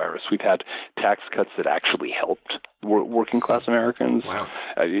coronavirus. We've had tax cuts that actually helped working class Americans. Wow.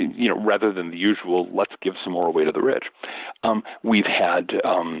 Rather than the usual, let's give some more away to the rich. We've had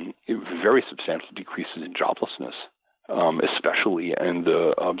very substantial decreases in joblessness, especially in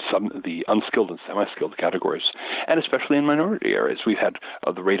the unskilled and semi-skilled categories, and especially in minority areas. We've had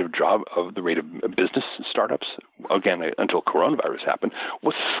the rate of business startups, again, until coronavirus happened,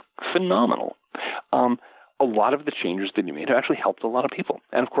 was phenomenal. A lot of the changes that he made have actually helped a lot of people.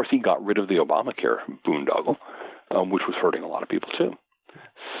 And, of course, he got rid of the Obamacare boondoggle, which was hurting a lot of people, too.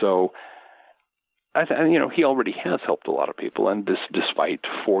 So, he already has helped a lot of people, and this despite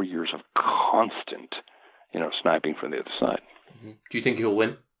 4 years of constant, sniping from the other side. Mm-hmm. Do you think he'll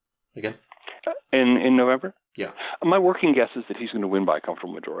win again? In November? Yeah. My working guess is that he's going to win by a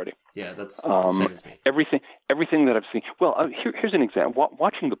comfortable majority. Yeah, that's the same as me. Everything that I've seen. Well, here's an example.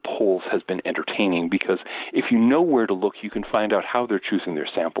 Watching the polls has been entertaining because if you know where to look, you can find out how they're choosing their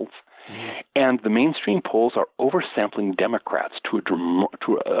samples. Mm-hmm. And the mainstream polls are oversampling Democrats to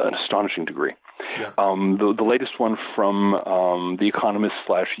an astonishing degree. Yeah. The latest one from The Economist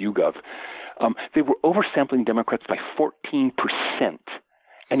 /YouGov, they were oversampling Democrats by 14%.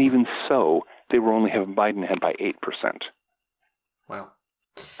 And even so, they were only having Biden ahead by 8%. Wow.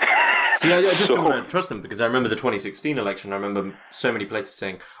 See, I just don't want to trust them because I remember the 2016 election. I remember so many places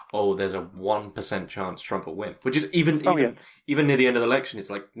saying, "Oh, there's a 1% chance Trump will win," which is even near the end of the election. It's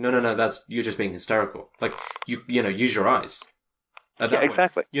like, no, you're just being hysterical. Like use your eyes.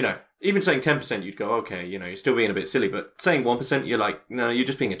 Exactly. Point, even saying 10%, you'd go, okay, you're still being a bit silly. But saying 1%, you're like, no, you're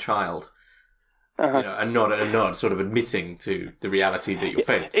just being a child. Uh-huh. And not sort of admitting to the reality that you're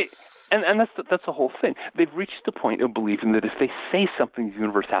faced. And that's the whole thing. They've reached the point of believing that if they say something, the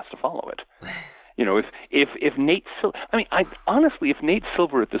universe has to follow it. If Nate Silver, honestly, if Nate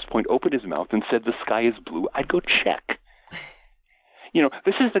Silver at this point opened his mouth and said the sky is blue, I'd go check.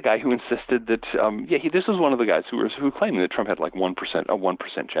 This is the guy who insisted that, this was one of the guys who claimed that Trump had like a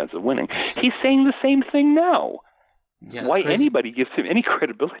 1% chance of winning. He's saying the same thing now. Yeah, why crazy. Anybody gives him any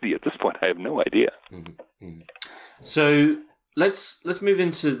credibility at this point, I have no idea. Mm-hmm. Mm-hmm. So let's move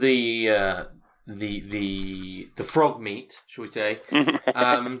into the frog meat, shall we say?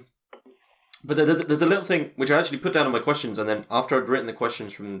 But there's a little thing which I actually put down on my questions, and then after I'd written the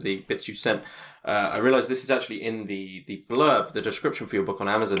questions from the bits you sent, I realized this is actually in the blurb, the description for your book on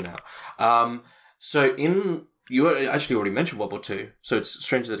Amazon now. You actually already mentioned World War II, so it's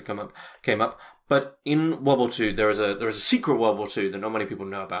strange that it came up. But in World War II, there is a secret World War II that not many people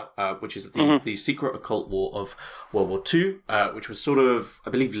know about, which is the secret occult war of World War II, which was sort of, I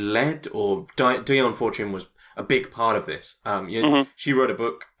believe, led, or Dion Fortune was a big part of this. She wrote a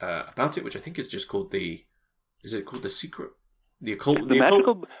book about it, which I think is just called the secret? The occult? The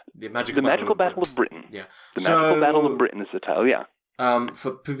magical battle of Britain. Yeah. The magical battle of Britain is the title, yeah.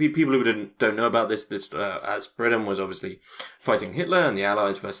 For people who don't know about this, as Britain was obviously fighting Hitler and the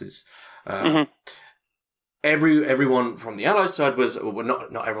Allies versus everyone from the Allied side was, well,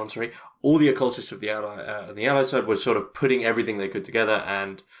 not everyone, sorry, all the occultists of the Allied side were sort of putting everything they could together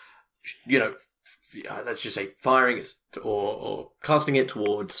and, let's just say firing it or casting it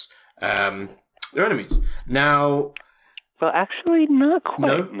towards They're enemies. Now... Well, actually, not quite.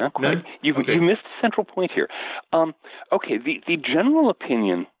 No? Not quite. No? You missed a central point here. Okay, the general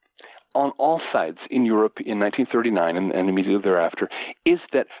opinion on all sides in Europe in 1939 and immediately thereafter is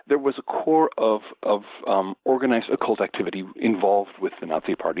that there was a core of organized occult activity involved with the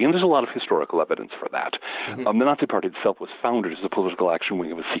Nazi Party, and there's a lot of historical evidence for that. Mm-hmm. The Nazi Party itself was founded as a political action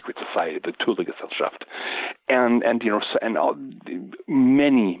wing of a secret society, the Todesgesellschaft, and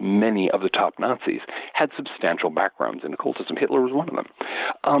many of the top Nazis had substantial backgrounds in occultism. Hitler was one of them.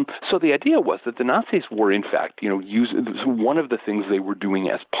 So the idea was that the Nazis were, in fact, one of the things they were doing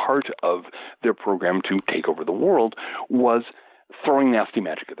as part of their program to take over the world was throwing nasty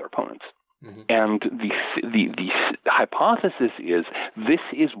magic at their opponents. Mm-hmm. And the hypothesis is this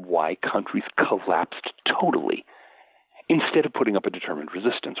is why countries collapsed totally instead of putting up a determined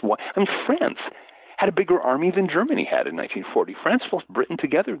resistance. Why? I mean, France had a bigger army than Germany had in 1940. France plus Britain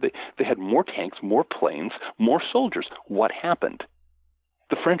together, they had more tanks, more planes, more soldiers. What happened?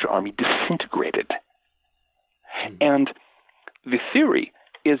 The French army disintegrated. Mm-hmm. And the theory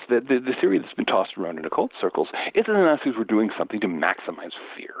is that the theory that's been tossed around in occult circles is that the Nazis were doing something to maximize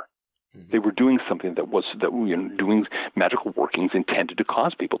fear. Mm-hmm. They were doing something doing magical workings intended to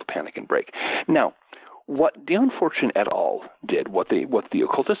cause people to panic and break. Now, what the unfortunate et al. Did, what the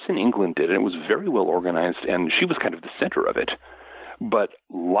occultists in England did, and it was very well organized, and she was kind of the center of it, but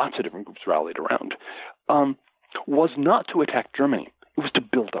lots of different groups rallied around, was not to attack Germany. It was to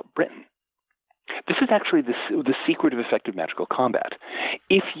build up Britain. This is actually the secret of effective magical combat.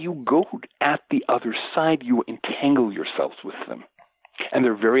 If you go at the other side, you entangle yourselves with them. And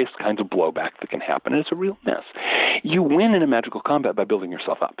there are various kinds of blowback that can happen, and it's a real mess. You win in a magical combat by building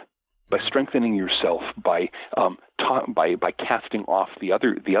yourself up, by strengthening yourself, by casting off the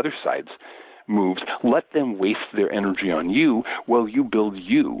other side's moves. Let them waste their energy on you while you build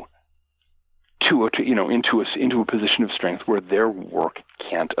you into a position of strength where their work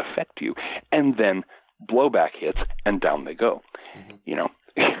can't affect you, and then blowback hits and down they go. Mm-hmm.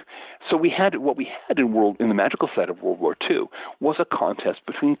 So what we had in the magical side of World War II was a contest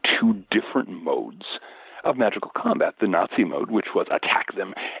between two different modes of magical combat: the Nazi mode, which was attack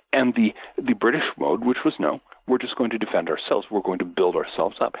them, and the British mode, which was no, we're just going to defend ourselves. We're going to build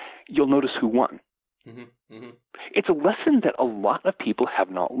ourselves up. You'll notice who won. Mm-hmm. Mm-hmm. It's a lesson that a lot of people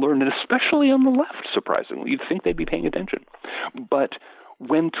have not learned, and especially on the left, surprisingly. You'd think they'd be paying attention. But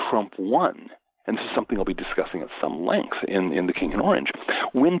when Trump won, and this is something I'll be discussing at some length in The King in Orange,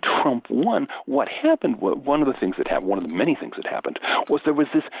 when Trump won, what happened, one of the many things that happened, was there was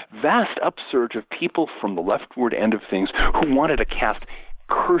this vast upsurge of people from the leftward end of things who wanted to cast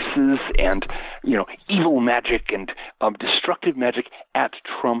curses and evil magic and destructive magic at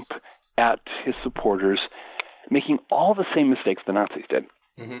Trump, at his supporters, making all the same mistakes the Nazis did.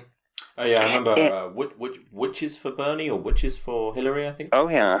 Mm-hmm. Oh yeah, I remember witches for Bernie or witches for Hillary, I think. Oh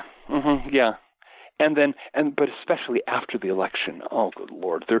yeah, mm-hmm, yeah. But especially after the election, oh good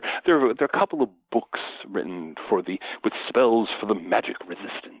Lord, there are a couple of books written with spells for the magic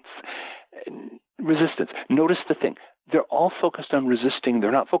resistance. Notice the thing. They're all focused on resisting.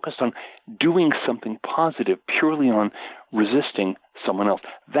 They're not focused on doing something positive, purely on resisting someone else.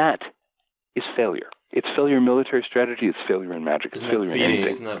 That is failure. It's failure in military strategy. It's failure in magic. It's failure in anything.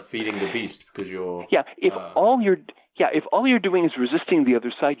 Isn't that feeding the beast? Because you're if all you're doing is resisting the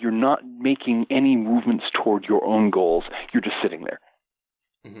other side, you're not making any movements toward your own goals. You're just sitting there.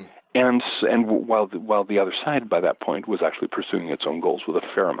 Mm-hmm. And while the other side by that point was actually pursuing its own goals with a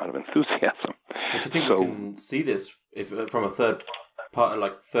fair amount of enthusiasm. But you think you can see this from a third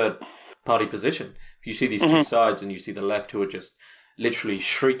party position? If you see these two sides and you see the left who are just literally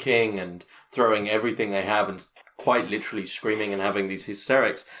shrieking and throwing everything they have and quite literally screaming and having these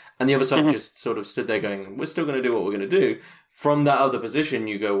hysterics, and the other side just sort of stood there going, we're still going to do what we're going to do. From that other position,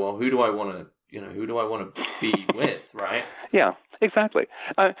 you go, well, who do I want to be with, right? Yeah, exactly.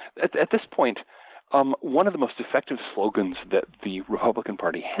 At this point, one of the most effective slogans that the Republican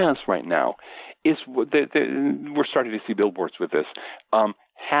Party has right now is, we're starting to see billboards with this,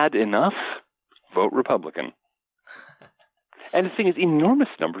 had enough, vote Republican. And the thing is, enormous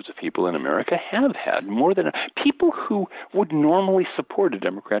numbers of people in America have had more than people who would normally support a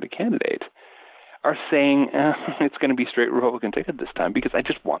Democratic candidate are saying it's going to be straight Republican ticket this time because I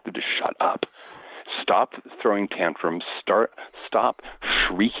just want them to shut up. Stop throwing tantrums. Stop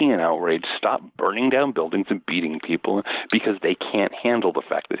shrieking in outrage. Stop burning down buildings and beating people because they can't handle the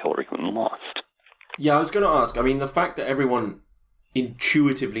fact that Hillary Clinton lost. Yeah, I was going to ask. I mean, the fact that everyone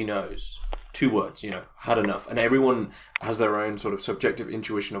intuitively knows two words, had enough, and everyone has their own sort of subjective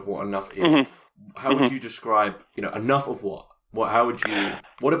intuition of what enough is. Mm-hmm. How would you describe, enough of what? What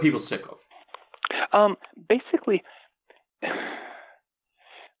are people sick of? Basically,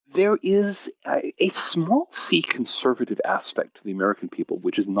 there is a small c conservative aspect to the American people,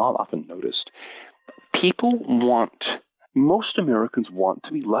 which is not often noticed. Most Americans want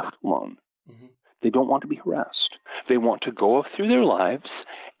to be left alone. Mm-hmm. They don't want to be harassed. They want to go through their lives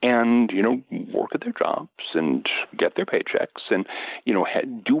and, work at their jobs and get their paychecks and,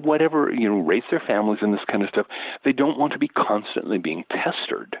 do whatever, raise their families and this kind of stuff. They don't want to be constantly being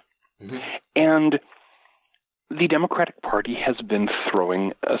pestered. Mm-hmm. And the Democratic Party has been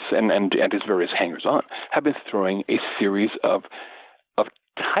throwing us, and its various hangers-on, have been throwing a series of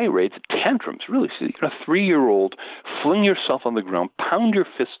tirades, tantrums, really. So, a 3-year-old, fling yourself on the ground, pound your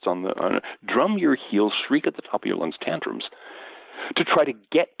fists on drum your heels, shriek at the top of your lungs tantrums to try to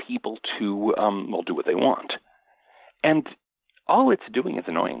get people to, do what they want. And all it's doing is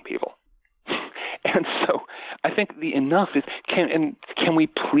annoying people. And so I think the enough is, can we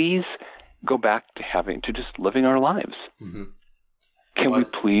please go back to just living our lives? Mm-hmm. Can we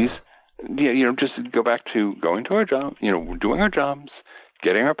please, just go back to going to our job, doing our jobs,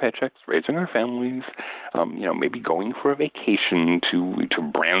 getting our paychecks, raising our families, maybe going for a vacation to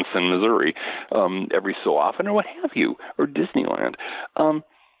Branson, Missouri, every so often, or what have you, or Disneyland.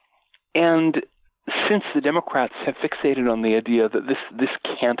 And since the Democrats have fixated on the idea that this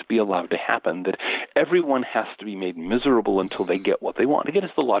can't be allowed to happen, that everyone has to be made miserable until they get what they want. Again,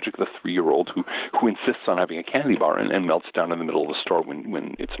 it's the logic of the 3-year-old who insists on having a candy bar and melts down in the middle of a store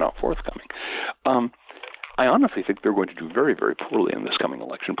when it's not forthcoming. I honestly think they're going to do very, very poorly in this coming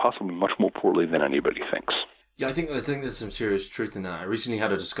election, possibly much more poorly than anybody thinks. Yeah, I think there's some serious truth in that. I recently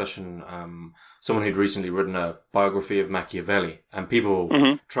had a discussion, someone who'd recently written a biography of Machiavelli, and people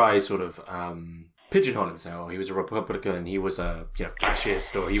mm-hmm. try sort of pigeonhole him, say, oh, he was a Republican, he was a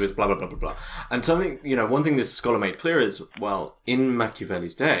fascist, or he was blah, blah, blah, blah, blah. And something, one thing this scholar made clear is, well, in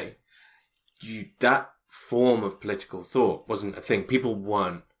Machiavelli's day, that form of political thought wasn't a thing. People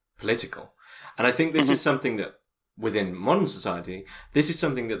weren't political. And I think this mm-hmm. is something that, within modern society, this is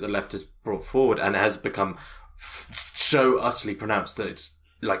something that the left has brought forward and has become so utterly pronounced that it's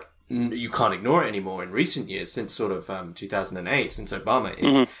like, you can't ignore it anymore in recent years, since sort of 2008, since Obama,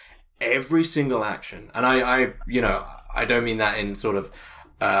 is mm-hmm. every single action. And I don't mean that in sort of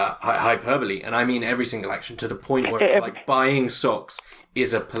hyperbole, and I mean every single action to the point where it's like buying socks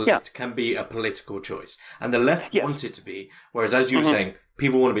is can be a political choice. And the left wants it to be, whereas as you were saying,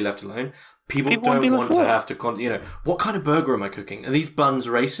 people want to be left alone. People don't want to have to, what kind of burger am I cooking? Are these buns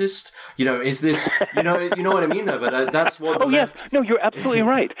racist? Is this, you know what I mean though, but that's what the left... yes. No, you're absolutely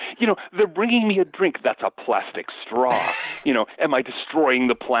right. They're bringing me a drink. That's a plastic straw. Am I destroying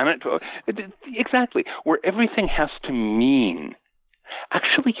the planet? Exactly. Where everything has to mean.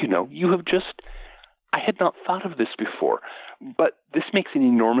 Actually, you have just... I had not thought of this before, but this makes an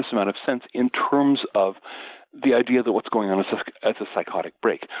enormous amount of sense in terms of the idea that what's going on is a psychotic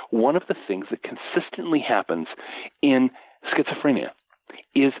break. One of the things that consistently happens in schizophrenia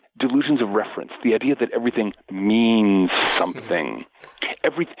is delusions of reference, the idea that everything means something.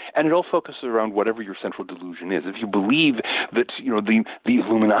 And it all focuses around whatever your central delusion is. If you believe that the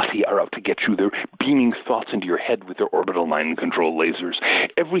Illuminati are out to get you, they're beaming thoughts into your head with their orbital mind control lasers,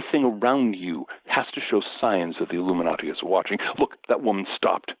 everything around you has to show signs that the Illuminati is watching. Look, that woman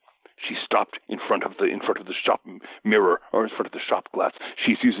stopped. She stopped in front of the shop mirror, or in front of the shop glass.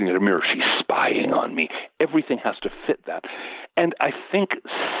 She's using a mirror. She's spying on me. Everything has to fit that. And I think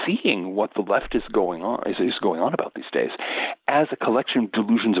seeing what the left is going on about these days as a collection of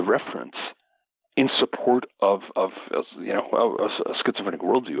delusions of reference in support of a schizophrenic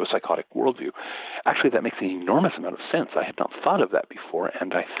worldview, a psychotic worldview, actually that makes an enormous amount of sense. I had not thought of that before,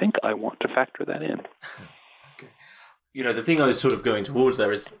 and I think I want to factor that in. Okay. The thing I was sort of going towards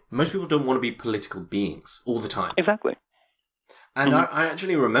there is most people don't want to be political beings all the time. Exactly. And mm-hmm. I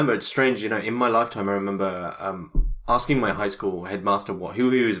actually remember, it's strange, in my lifetime, I remember asking my high school headmaster who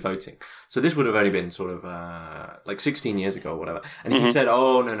he was voting. So this would have only been sort of like 16 years ago or whatever. And mm-hmm. he said,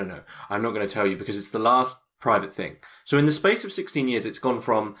 oh, no, I'm not going to tell you because it's the last private thing. So in the space of 16 years, it's gone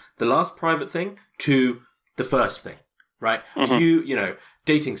from the last private thing to the first thing, right? Mm-hmm.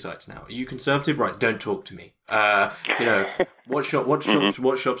 Dating sites now. Are you conservative? Right, don't talk to me. What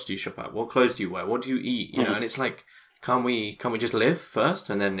shops do you shop at? What clothes do you wear? What do you eat? And it's like, can't we just live first?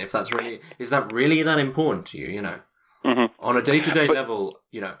 And then if that's is that really that important to you? Mm-hmm. On a day-to-day level,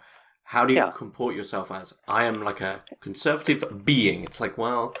 how do you comport yourself as, I am like a conservative being? It's like,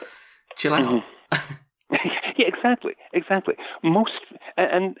 well, chill out. Mm-hmm. Yeah, exactly. Most,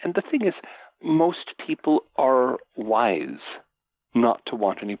 and the thing is, most people are wise. not to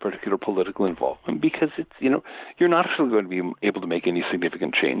want any particular political involvement, because it's, you're not actually going to be able to make any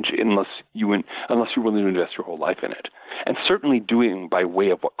significant change unless you're willing to invest your whole life in it. And certainly doing by way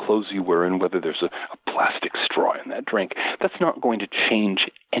of what clothes you wear and whether there's a plastic straw in that drink, that's not going to change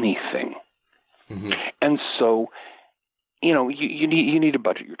anything. Mm-hmm. And so, you need to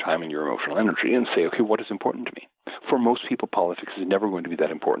budget your time and your emotional energy and say, okay, what is important to me? For most people, politics is never going to be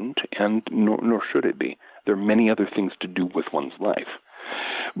that important, and nor should it be. There are many other things to do with one's life.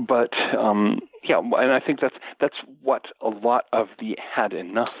 But, and I think that's what a lot of the Had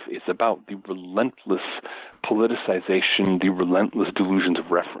Enough is about, the relentless politicization, the relentless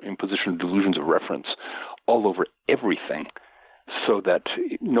imposition of delusions of reference all over everything, so that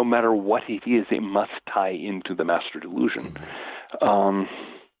no matter what it is, it must tie into the master delusion.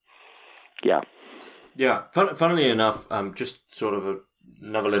 Yeah. Funnily enough, just sort of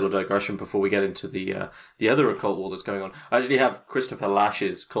another little digression before we get into the other occult war that's going on. I actually have Christopher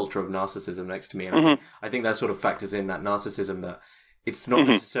Lash's Culture of Narcissism next to me, and I think that sort of factors in that narcissism, that it's not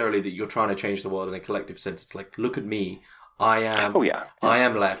necessarily that you're trying to change the world in a collective sense. It's like, look at me. I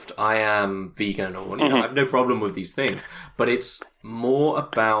am left, I am vegan, or I have no problem with these things. But it's more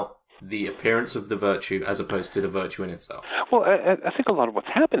about the appearance of the virtue as opposed to the virtue in itself. Well, I think a lot of what's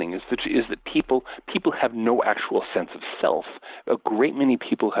happening is that people have no actual sense of self. A great many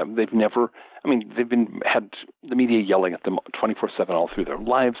people they've had the media yelling at them 24/7 all through their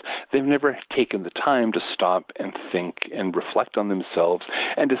lives. They've never taken the time to stop and think and reflect on themselves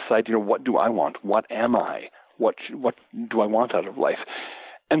and decide, what do I want? What am I? What do I want out of life?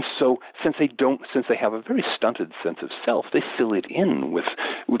 And so, since they have a very stunted sense of self, they fill it in with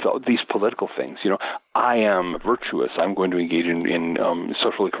all these political things. I am virtuous. I'm going to engage in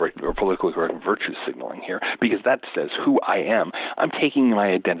socially correct or politically correct virtue signaling here, because that says who I am. I'm taking my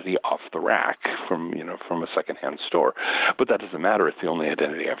identity off the rack from a secondhand store, but that doesn't matter. It's the only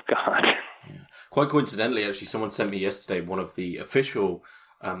identity I've got. Yeah. Quite coincidentally, actually, someone sent me yesterday one of the official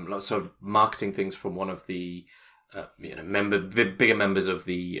sort of marketing things from one of the bigger members of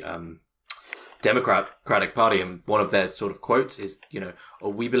the Democratic Party, and one of their sort of quotes is,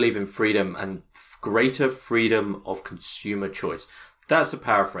 we believe in freedom and greater freedom of consumer choice. That's a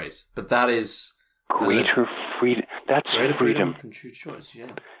paraphrase, but that is greater freedom. That's greater freedom of consumer choice.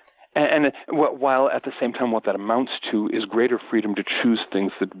 Yeah. And while at the same time, what that amounts to is greater freedom to choose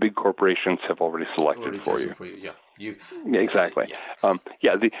things that big corporations have already selected for you. Yeah, exactly.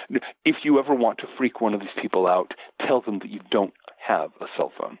 If you ever want to freak one of these people out, tell them that you don't have a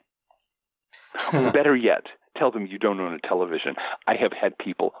cell phone. Better yet, tell them you don't own a television. I have had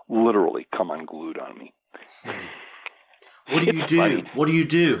people literally come unglued on me. What do you do? Funny. What do you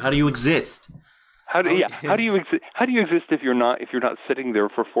do? How do you exist? How do you exist if you're not sitting there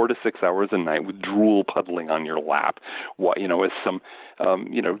for 4 to 6 hours a night with drool puddling on your lap? What as some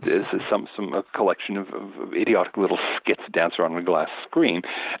a collection of idiotic little skits dance around a glass screen,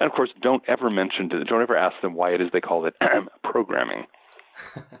 and of course don't ever ask them why it is they call it programming.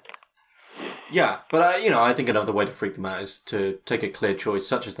 Yeah, but I think another way to freak them out is to take a clear choice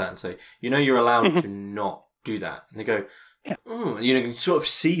such as that and say, you're allowed to not do that, and they go. Yeah. You can sort of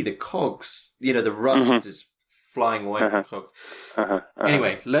see the cogs. The rust is flying away from the cogs.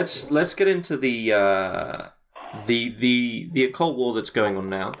 Anyway, let's get into the occult war that's going on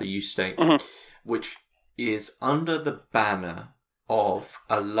now that you state, which is under the banner of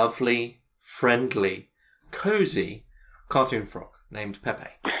a lovely, friendly, cozy cartoon frog named Pepe.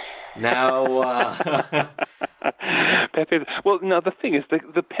 Now, Pepe. Well, now the thing is,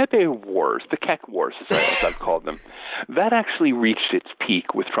 the Pepe Wars, the Keck Wars, as I've called them, that actually reached its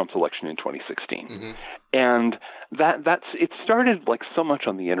peak with Trump's election in 2016, and it started like so much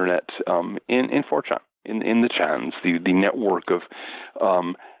on the internet, in 4chan, in the chans, the network of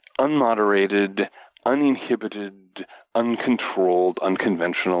unmoderated, uninhibited, uncontrolled,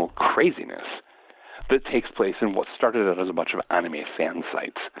 unconventional craziness that takes place in what started out as a bunch of anime fan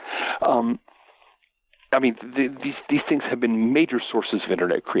sites. These things have been major sources of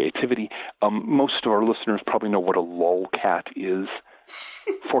internet creativity. Most of our listeners probably know what a lolcat is.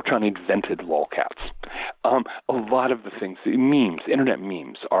 4chan invented lolcats. A lot of the things, internet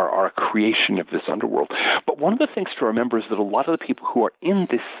memes, are a creation of this underworld. But one of the things to remember is that a lot of the people who are in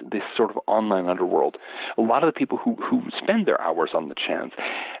this sort of online underworld, a lot of the people who spend their hours on the chans,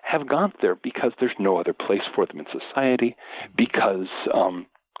 have gone there because there's no other place for them in society, because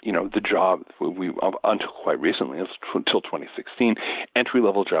the job, until quite recently, until 2016,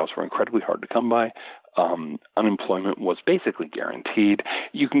 entry-level jobs were incredibly hard to come by. Unemployment was basically guaranteed.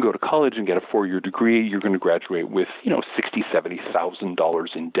 You can go to college and get a 4-year degree. You're going to graduate with,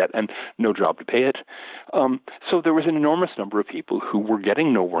 $60,000-$70,000 in debt and no job to pay it. So there was an enormous number of people who were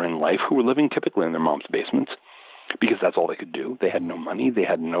getting nowhere in life, who were living typically in their mom's basements, because that's all they could do. They had no money. They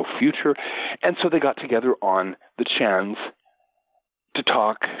had no future. And so they got together on the chans to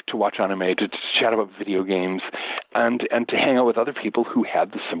talk, to watch anime, to chat about video games, and to hang out with other people who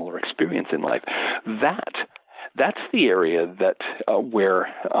had the similar experience in life. That's the area that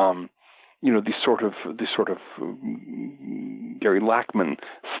where these sort of Gary Lackman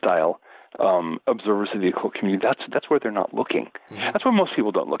style observers of the occult community. That's where they're not looking. Mm-hmm. That's where most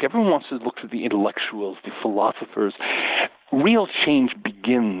people don't look. Everyone wants to look to the intellectuals, the philosophers. Real change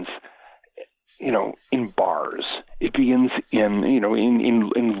begins, in bars. It begins in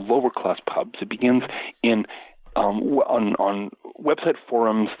lower class pubs. It begins on website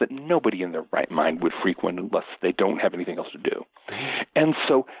forums that nobody in their right mind would frequent unless they don't have anything else to do. And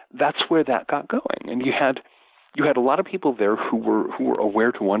so that's where that got going. And you had a lot of people there who were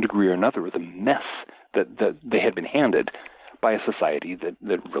aware to one degree or another of the mess that they had been handed by a society that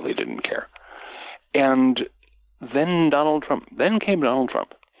really didn't care. And then came Donald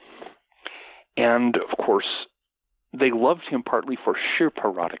Trump. And, of course, they loved him partly for sheer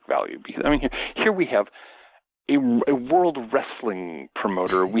parodic value. Because, here we have a world wrestling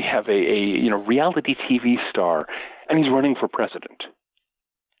promoter. We have a reality TV star, and he's running for president.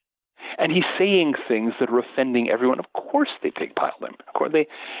 And he's saying things that are offending everyone. Of course they pigpiled him. Of course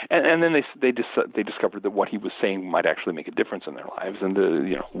and then they discovered that what he was saying might actually make a difference in their lives, and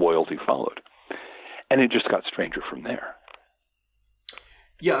the loyalty followed. And it just got stranger from there.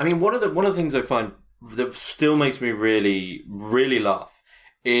 Yeah, one of the things I find that still makes me really, really laugh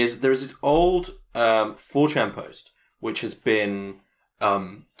is there's this old 4chan post which has been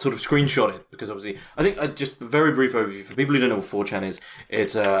sort of screenshotted, because obviously I think just a very brief overview for people who don't know what 4chan is.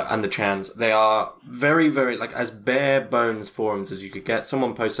 It's and the chans, they are very, very as bare bones forums as you could get.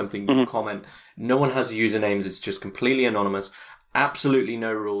 Someone posts something, you comment. No one has usernames. It's just completely anonymous. Absolutely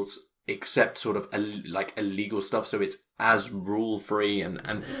no rules except sort of illegal stuff. So it's as rule free and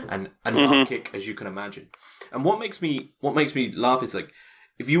anarchic as you can imagine. And what makes me laugh is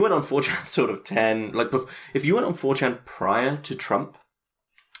if you went on 4chan sort of if you went on 4chan prior to Trump,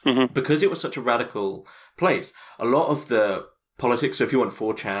 because it was such a radical place, a lot of the politics, so if you want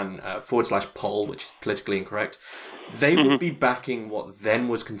 4chan /poll, which is politically incorrect, they would be backing what then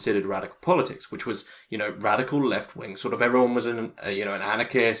was considered radical politics, which was, radical left-wing. Sort of everyone was an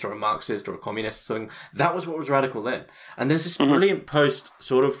anarchist or a Marxist or a communist or something. That was what was radical then. And there's this brilliant post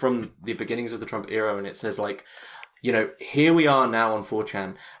sort of from the beginnings of the Trump era, and it says here we are now on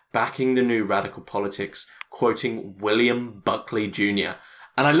 4chan backing the new radical politics, quoting William Buckley Jr.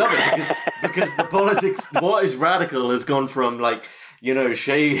 And I love it because the politics, what is radical, has gone from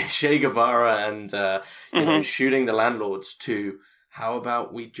Che Guevara and shooting the landlords to how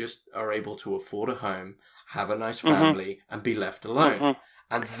about we just are able to afford a home, have a nice family, and be left alone.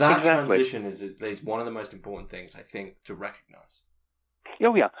 And that transition is one of the most important things, I think, to recognize.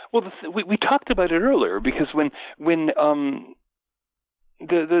 Oh yeah. Well, we talked about it earlier, because when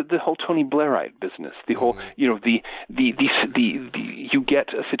the whole Tony Blairite business, the whole you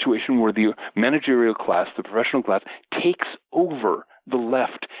get a situation where the managerial class, the professional class, takes over the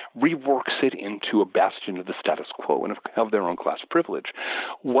left, reworks it into a bastion of the status quo and of their own class privilege.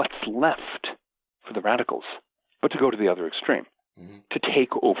 What's left for the radicals but to go to the other extreme, to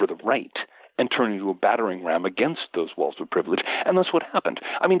take over the right and turn into a battering ram against those walls of privilege? And that's what happened.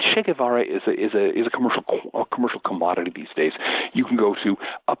 Che Guevara is a commercial commodity these days. You can go to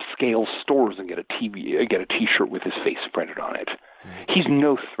upscale stores and get a T-shirt with his face printed on it. He's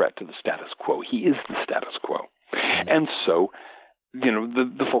no threat to the status quo. He is the status quo. And so,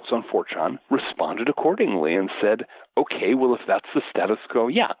 the folks on 4chan responded accordingly and said, okay, well, if that's the status quo,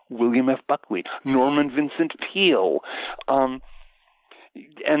 yeah, William F. Buckley, Norman Vincent Peale, and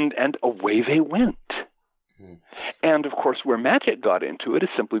away they went. And, of course, where Magic got into it is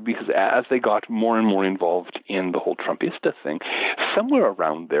simply because as they got more and more involved in the whole Trumpista thing, somewhere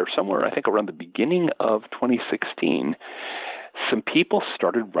around the beginning of 2016, some people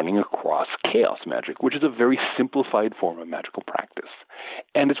started running across chaos magic, which is a very simplified form of magical practice.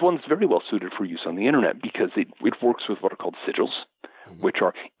 And it's one that's very well suited for use on the internet because it works with what are called sigils, which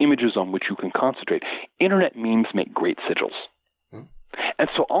are images on which you can concentrate. Internet memes make great sigils. And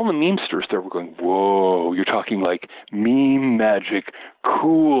so all the memesters there were going, whoa, you're talking like meme magic,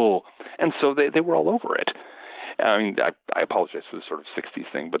 cool. And so they were all over it. I mean, I apologize for the sort of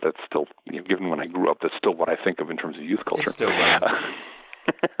 60s thing, but that's still, given when I grew up, that's still what I think of in terms of youth culture. It's still right.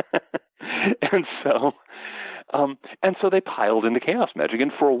 And so they piled into chaos magic.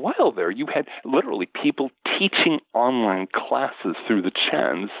 And for a while there, you had literally people teaching online classes through the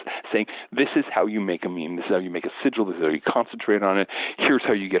chans saying, this is how you make a meme, this is how you make a sigil, this is how you concentrate on it, here's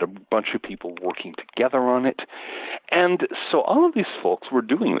how you get a bunch of people working together on it. And so all of these folks were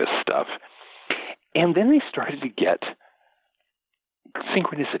doing this stuff. And then they started to get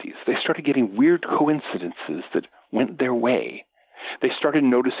synchronicities. They started getting weird coincidences that went their way. They started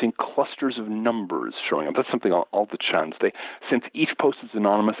noticing clusters of numbers showing up. That's something all the chans. Since each post is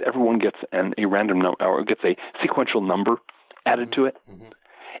anonymous, everyone gets a random number, or gets a sequential number added to it. Mm-hmm.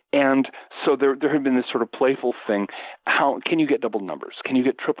 And so there had been this sort of playful thing. How can you get double numbers? Can you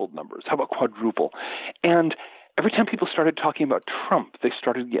get tripled numbers? How about quadruple? And every time people started talking about Trump, they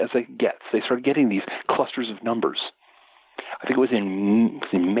started getting these clusters of numbers. I think it was in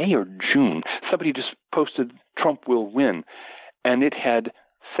May or June. Somebody just posted Trump will win. And it had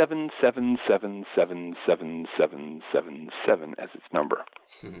 777777777 as its number.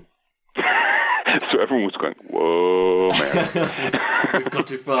 Mm-hmm. So everyone was going, "Whoa, man, we've gone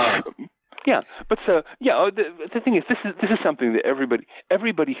too far." Yeah, but the thing is, this is something that everybody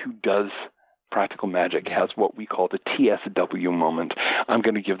who does practical magic has what we call the TSW moment. I'm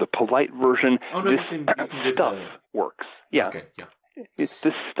going to give the polite version. Oh, no, this stuff works. Yeah. Okay. Yeah. This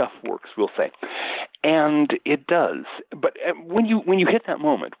stuff works, we'll say. And it does. But when you hit that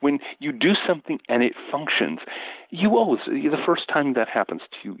moment, when you do something and it functions, the first time that happens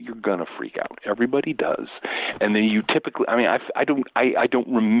to you, you're gonna freak out. Everybody does. And then you typically, I don't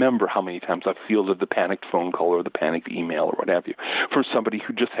remember how many times I've fielded the panicked phone call or the panicked email or what have you from somebody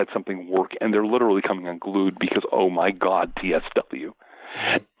who just had something work and they're literally coming unglued because, oh my God, TSW.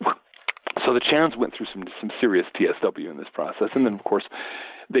 So the chans went through some serious TSW in this process, and then of course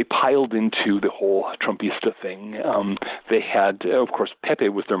they piled into the whole Trumpista thing. They had, of course, Pepe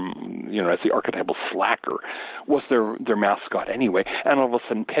was their, as the archetypal slacker, was their mascot anyway, and all of a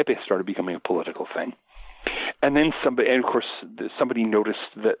sudden Pepe started becoming a political thing. And then somebody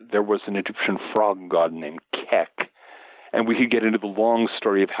noticed that there was an Egyptian frog god named Kek. And we could get into the long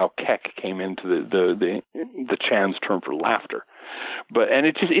story of how Kek came into the Chan's term for laughter, and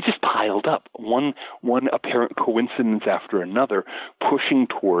it just piled up, one apparent coincidence after another, pushing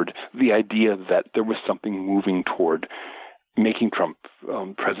toward the idea that there was something moving toward making Trump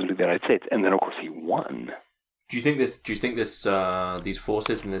president of the United States, and then of course he won. Do you think this? These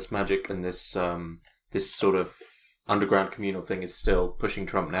forces and this magic and this sort of underground communal thing is still pushing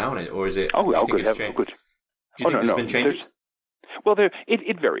Trump now, or is it? Good. Do you think there's been changes? Well,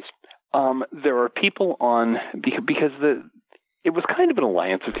 it varies. There are people on because it was kind of an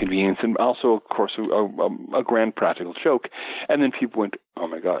alliance of convenience and also, of course, a grand practical joke. And then people went, "Oh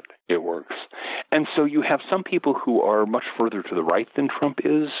my God, it works!" And so you have some people who are much further to the right than Trump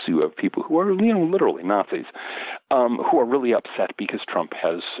is. You have people who are, literally Nazis, who are really upset because Trump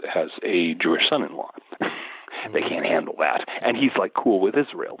has a Jewish son-in-law. They can't handle that, and he's like cool with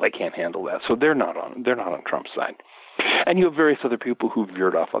Israel. They can't handle that, so they're not on Trump's side. And you have various other people who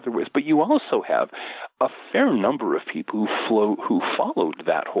veered off other ways, but you also have a fair number of people who followed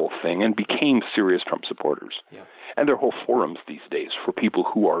that whole thing and became serious Trump supporters. Yeah. And there are whole forums these days for people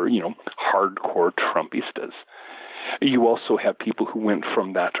who are, hardcore Trumpistas. You also have people who went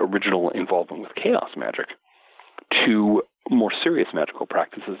from that original involvement with chaos magic to more serious magical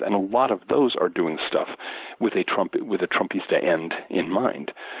practices, and a lot of those are doing stuff with a Trumpista end in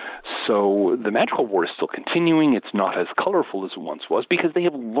mind. So the magical war is still continuing. It's not as colorful as it once was because they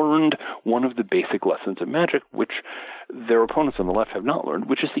have learned one of the basic lessons of magic, which their opponents on the left have not learned,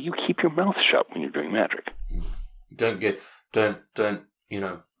 which is that you keep your mouth shut when you're doing magic. Don't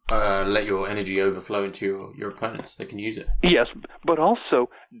let your energy overflow into your opponents. They can use it. Yes, but also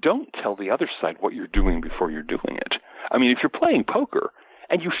don't tell the other side what you're doing before you're doing it. I mean, if you're playing poker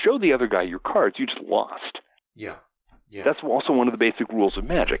and you show the other guy your cards, you just lost. Yeah. That's also one of the basic rules of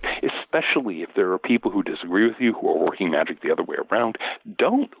magic, especially if there are people who disagree with you, who are working magic the other way around.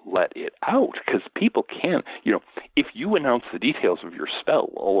 Don't let it out, because people can, if you announce the details of your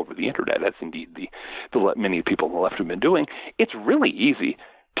spell all over the internet, that's indeed the many people on the left have been doing, it's really easy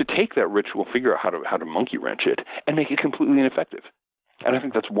to take that ritual, figure out how to monkey wrench it, and make it completely ineffective. And I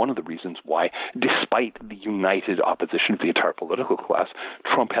think that's one of the reasons why, despite the united opposition of the entire political class,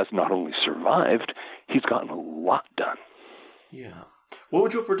 Trump has not only survived, he's gotten a lot done. Yeah. What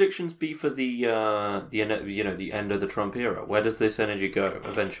would your predictions be for the end of the Trump era? Where does this energy go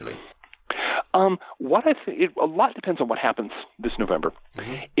eventually? What I think, a lot depends on what happens this November.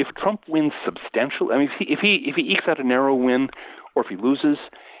 Mm-hmm. If Trump wins substantial, I mean, if he ekes out a narrow win, or if he loses,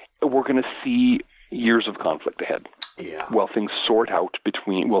 we're going to see years of conflict ahead. Yeah. While things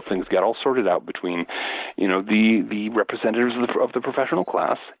things get all sorted out between, the representatives of the professional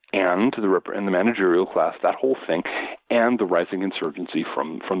class and the managerial class, that whole thing, and the rising insurgency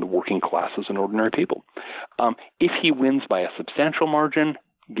from the working classes and ordinary people. If he wins by a substantial margin,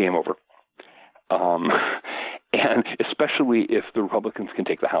 game over. And especially if the Republicans can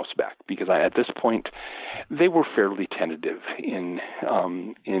take the House back, because at this point, they were fairly tentative in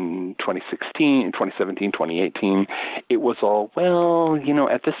 2016, 2017, 2018. It was all,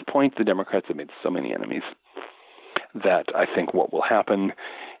 at this point, the Democrats have made so many enemies that I think what will happen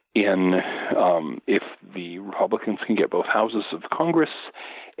if the Republicans can get both houses of Congress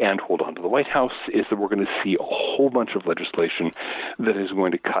and hold on to the White House is that we're going to see a whole bunch of legislation that is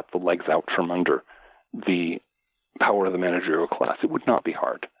going to cut the legs out from under the power of the managerial class. It would not be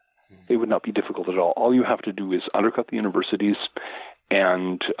hard. It would not be difficult at all. All you have to do is undercut the universities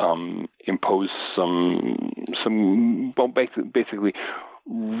and impose basically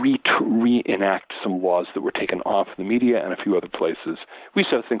reenact some laws that were taken off the media and a few other places. We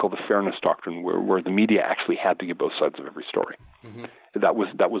used to have a thing called the Fairness Doctrine, where the media actually had to give both sides of every story. Mm-hmm. That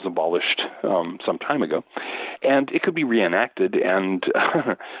was abolished some time ago, and it could be reenacted, and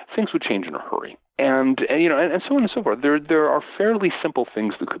things would change in a hurry. And so on and so forth. There are fairly simple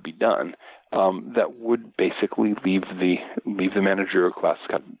things that could be done that would basically leave the managerial class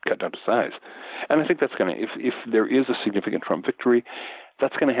cut down to size. And I think that's going to, if there is a significant Trump victory,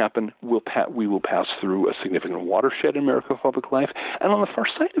 that's going to happen. We will pass through a significant watershed in American public life. And on the far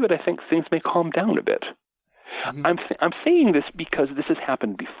side of it, I think things may calm down a bit. Mm-hmm. I'm saying this because this has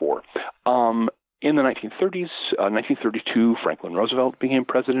happened before. In the 1930s, 1932, Franklin Roosevelt became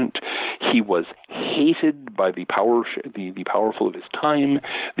president. He was hated by the powerful of his time.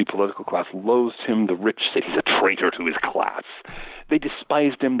 The political class loathed him. The rich said he's a traitor to his class. They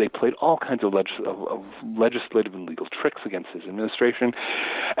despised him. They played all kinds of legislative and legal tricks against his administration.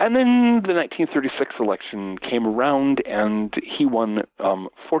 And then the 1936 election came around, and he won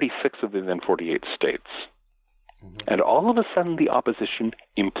 46 of the then 48 states. Mm-hmm. And all of a sudden, the opposition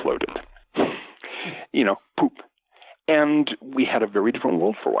imploded. Poop. And we had a very different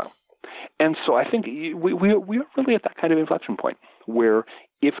world for a while. And so I think we are really at that kind of inflection point where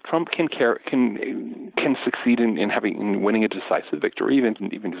if Trump can succeed in winning a decisive victory, even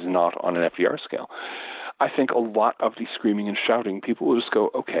if it's not on an FDR scale, I think a lot of the screaming and shouting, people will just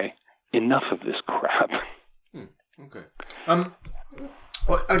go, okay, enough of this crap. Okay.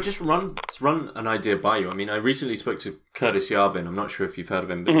 Well, I'll just run an idea by you. I mean, I recently spoke to Curtis Yarvin. I'm not sure if you've heard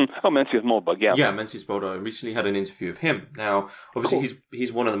of him. But mm-hmm. Oh, Mencius Moldbug, yeah. Yeah, Mencius Moldbug. I recently had an interview of him. Now, obviously, cool.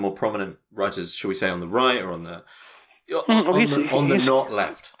 He's one of the more prominent writers, shall we say, on the right or on the not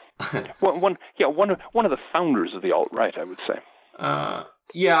left. one of the founders of the alt-right, I would say.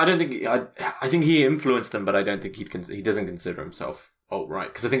 Yeah, I don't think I think he influenced them, but I don't think he doesn't consider himself alt-right,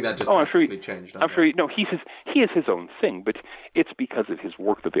 because I think that just drastically changed. I'm sure he is his own thing, but it's because of his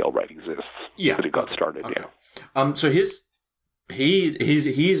work that the alt-right exists. Yeah, that it got started. Okay. Yeah. So he's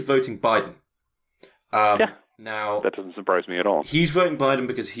voting Biden. Yeah. Now that doesn't surprise me at all. He's voting Biden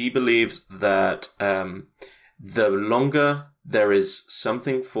because he believes that the longer there is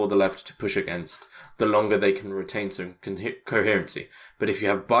something for the left to push against, the longer they can retain some coherency. But if you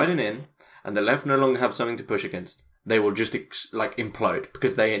have Biden in and the left no longer have something to push against, they will just implode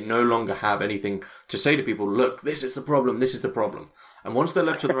because they no longer have anything to say to people. Look, this is the problem. This is the problem. And once they're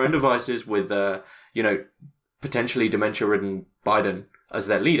left to their own devices with, potentially dementia-ridden Biden as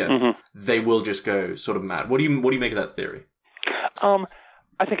their leader, mm-hmm. they will just go sort of mad. What do you make of that theory? I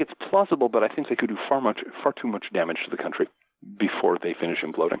think it's plausible, but I think they could do far too much damage to the country before they finish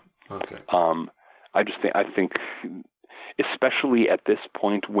imploding. Okay. I think, especially at this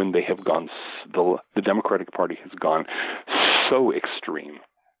point when they have gone, the Democratic Party has gone so extreme.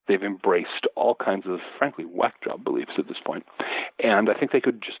 They've embraced all kinds of, frankly, whack job beliefs at this point. And I think they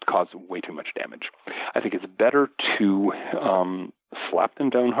could just cause way too much damage. I think it's better to slap them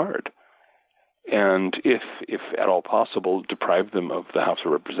down hard. And if at all possible, deprive them of the House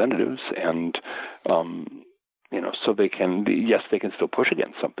of Representatives and, so they can still push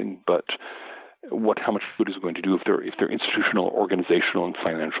against something, but how much good is it going to do if their institutional, organizational, and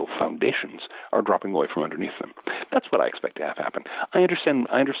financial foundations are dropping away from underneath them? That's what I expect to have happen. I understand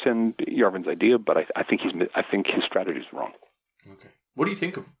Yarvin's idea, but I think his strategy is wrong. Okay. What do you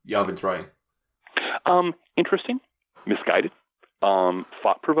think of Yarvin's writing? Interesting, misguided,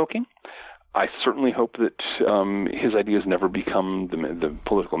 thought-provoking. I certainly hope that his ideas never become the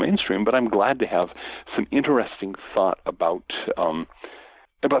political mainstream, but I'm glad to have some interesting thought about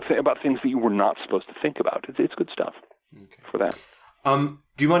things that you were not supposed to think about. It's good stuff for that.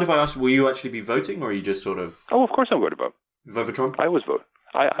 Do you mind if I ask, will you actually be voting, or are you just sort of... Oh, of course I'm going to vote. Vote for Trump? I always vote.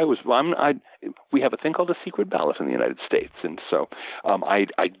 We have a thing called a secret ballot in the United States, and so I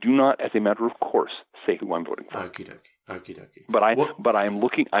do not, as a matter of course, say who I'm voting for. Okie dokie. But I am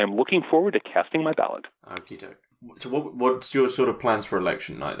looking forward to casting my ballot. Okie dokie. So what's your sort of plans for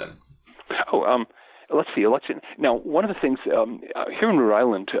election night then? Oh, let's see, election. Now, one of the things here in Rhode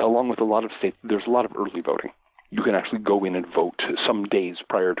Island, along with a lot of states, there's a lot of early voting. You can actually go in and vote some days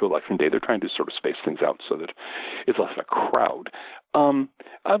prior to Election Day. They're trying to sort of space things out so that it's less of a crowd.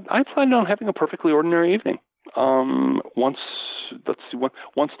 I plan on having a perfectly ordinary evening. Once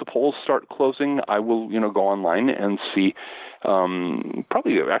the polls start closing, I will, go online and see.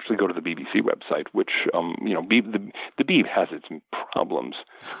 Probably actually go to the BBC website, which the Beeb has its problems,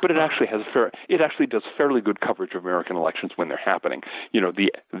 but it actually does fairly good coverage of American elections when they're happening.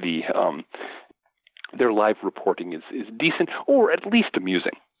 Their live reporting is decent, or at least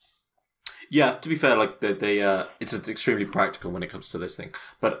amusing. Yeah, to be fair, like it's extremely practical when it comes to this thing.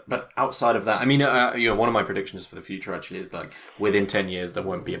 But outside of that, I mean, one of my predictions for the future actually is like within 10 years there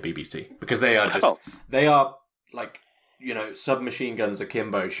won't be a BBC, because they are like submachine guns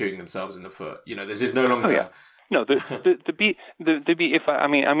akimbo shooting themselves in the foot. This is no longer. Oh, yeah. No, it's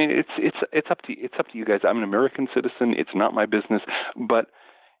up to you guys. I'm an American citizen. It's not my business, but.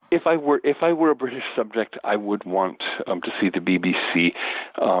 If I were a British subject, I would want to see the BBC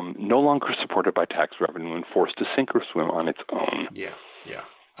no longer supported by tax revenue and forced to sink or swim on its own. Yeah.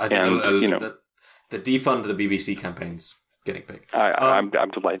 I think the defund the BBC campaign's getting big. I'm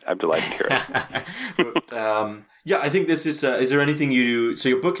delighted. I'm delighted to hear it. But, I think this is. Is there anything you? So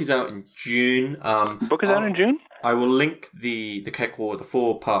your book is out in June. Book is out in June. I will link the Keck War, the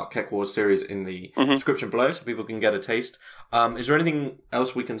 4-part Keck War series in the description below, so people can get a taste. Is there anything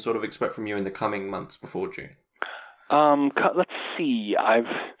else we can sort of expect from you in the coming months before June? Let's see. I've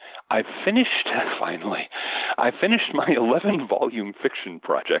finished finally. I finished my 11-volume fiction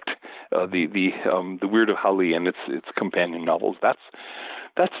project, the Weird of Hali and its companion novels.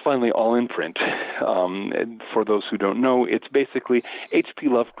 That's finally all in print. And for those who don't know, it's basically H.P.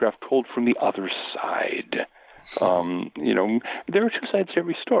 Lovecraft told from the other side. There are two sides to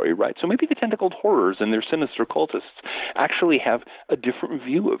every story, right? So maybe the tentacled horrors and their sinister cultists actually have a different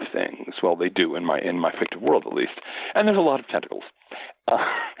view of things. Well, they do in my fictive world, at least. And there's a lot of tentacles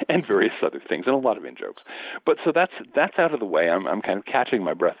and various other things, and a lot of in-jokes. But so that's out of the way. I'm kind of catching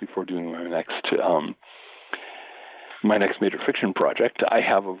my breath before doing my next major fiction project. I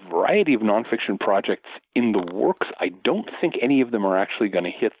have a variety of nonfiction projects in the works. I don't think any of them are actually going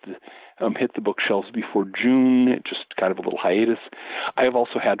to hit the bookshelves before June, just kind of a little hiatus. I have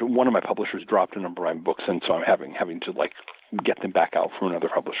also had one of my publishers dropped a number of my books, and so I'm having to like get them back out from another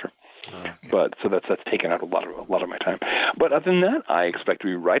publisher. Okay. But so that's taken out a lot of my time. But other than that, I expect to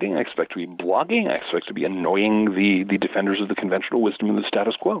be writing, I expect to be blogging, I expect to be annoying the defenders of the conventional wisdom and the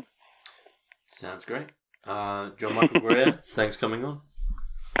status quo. Sounds great. John Michael Greer, thanks for coming on.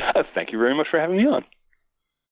 Thank you very much for having me on.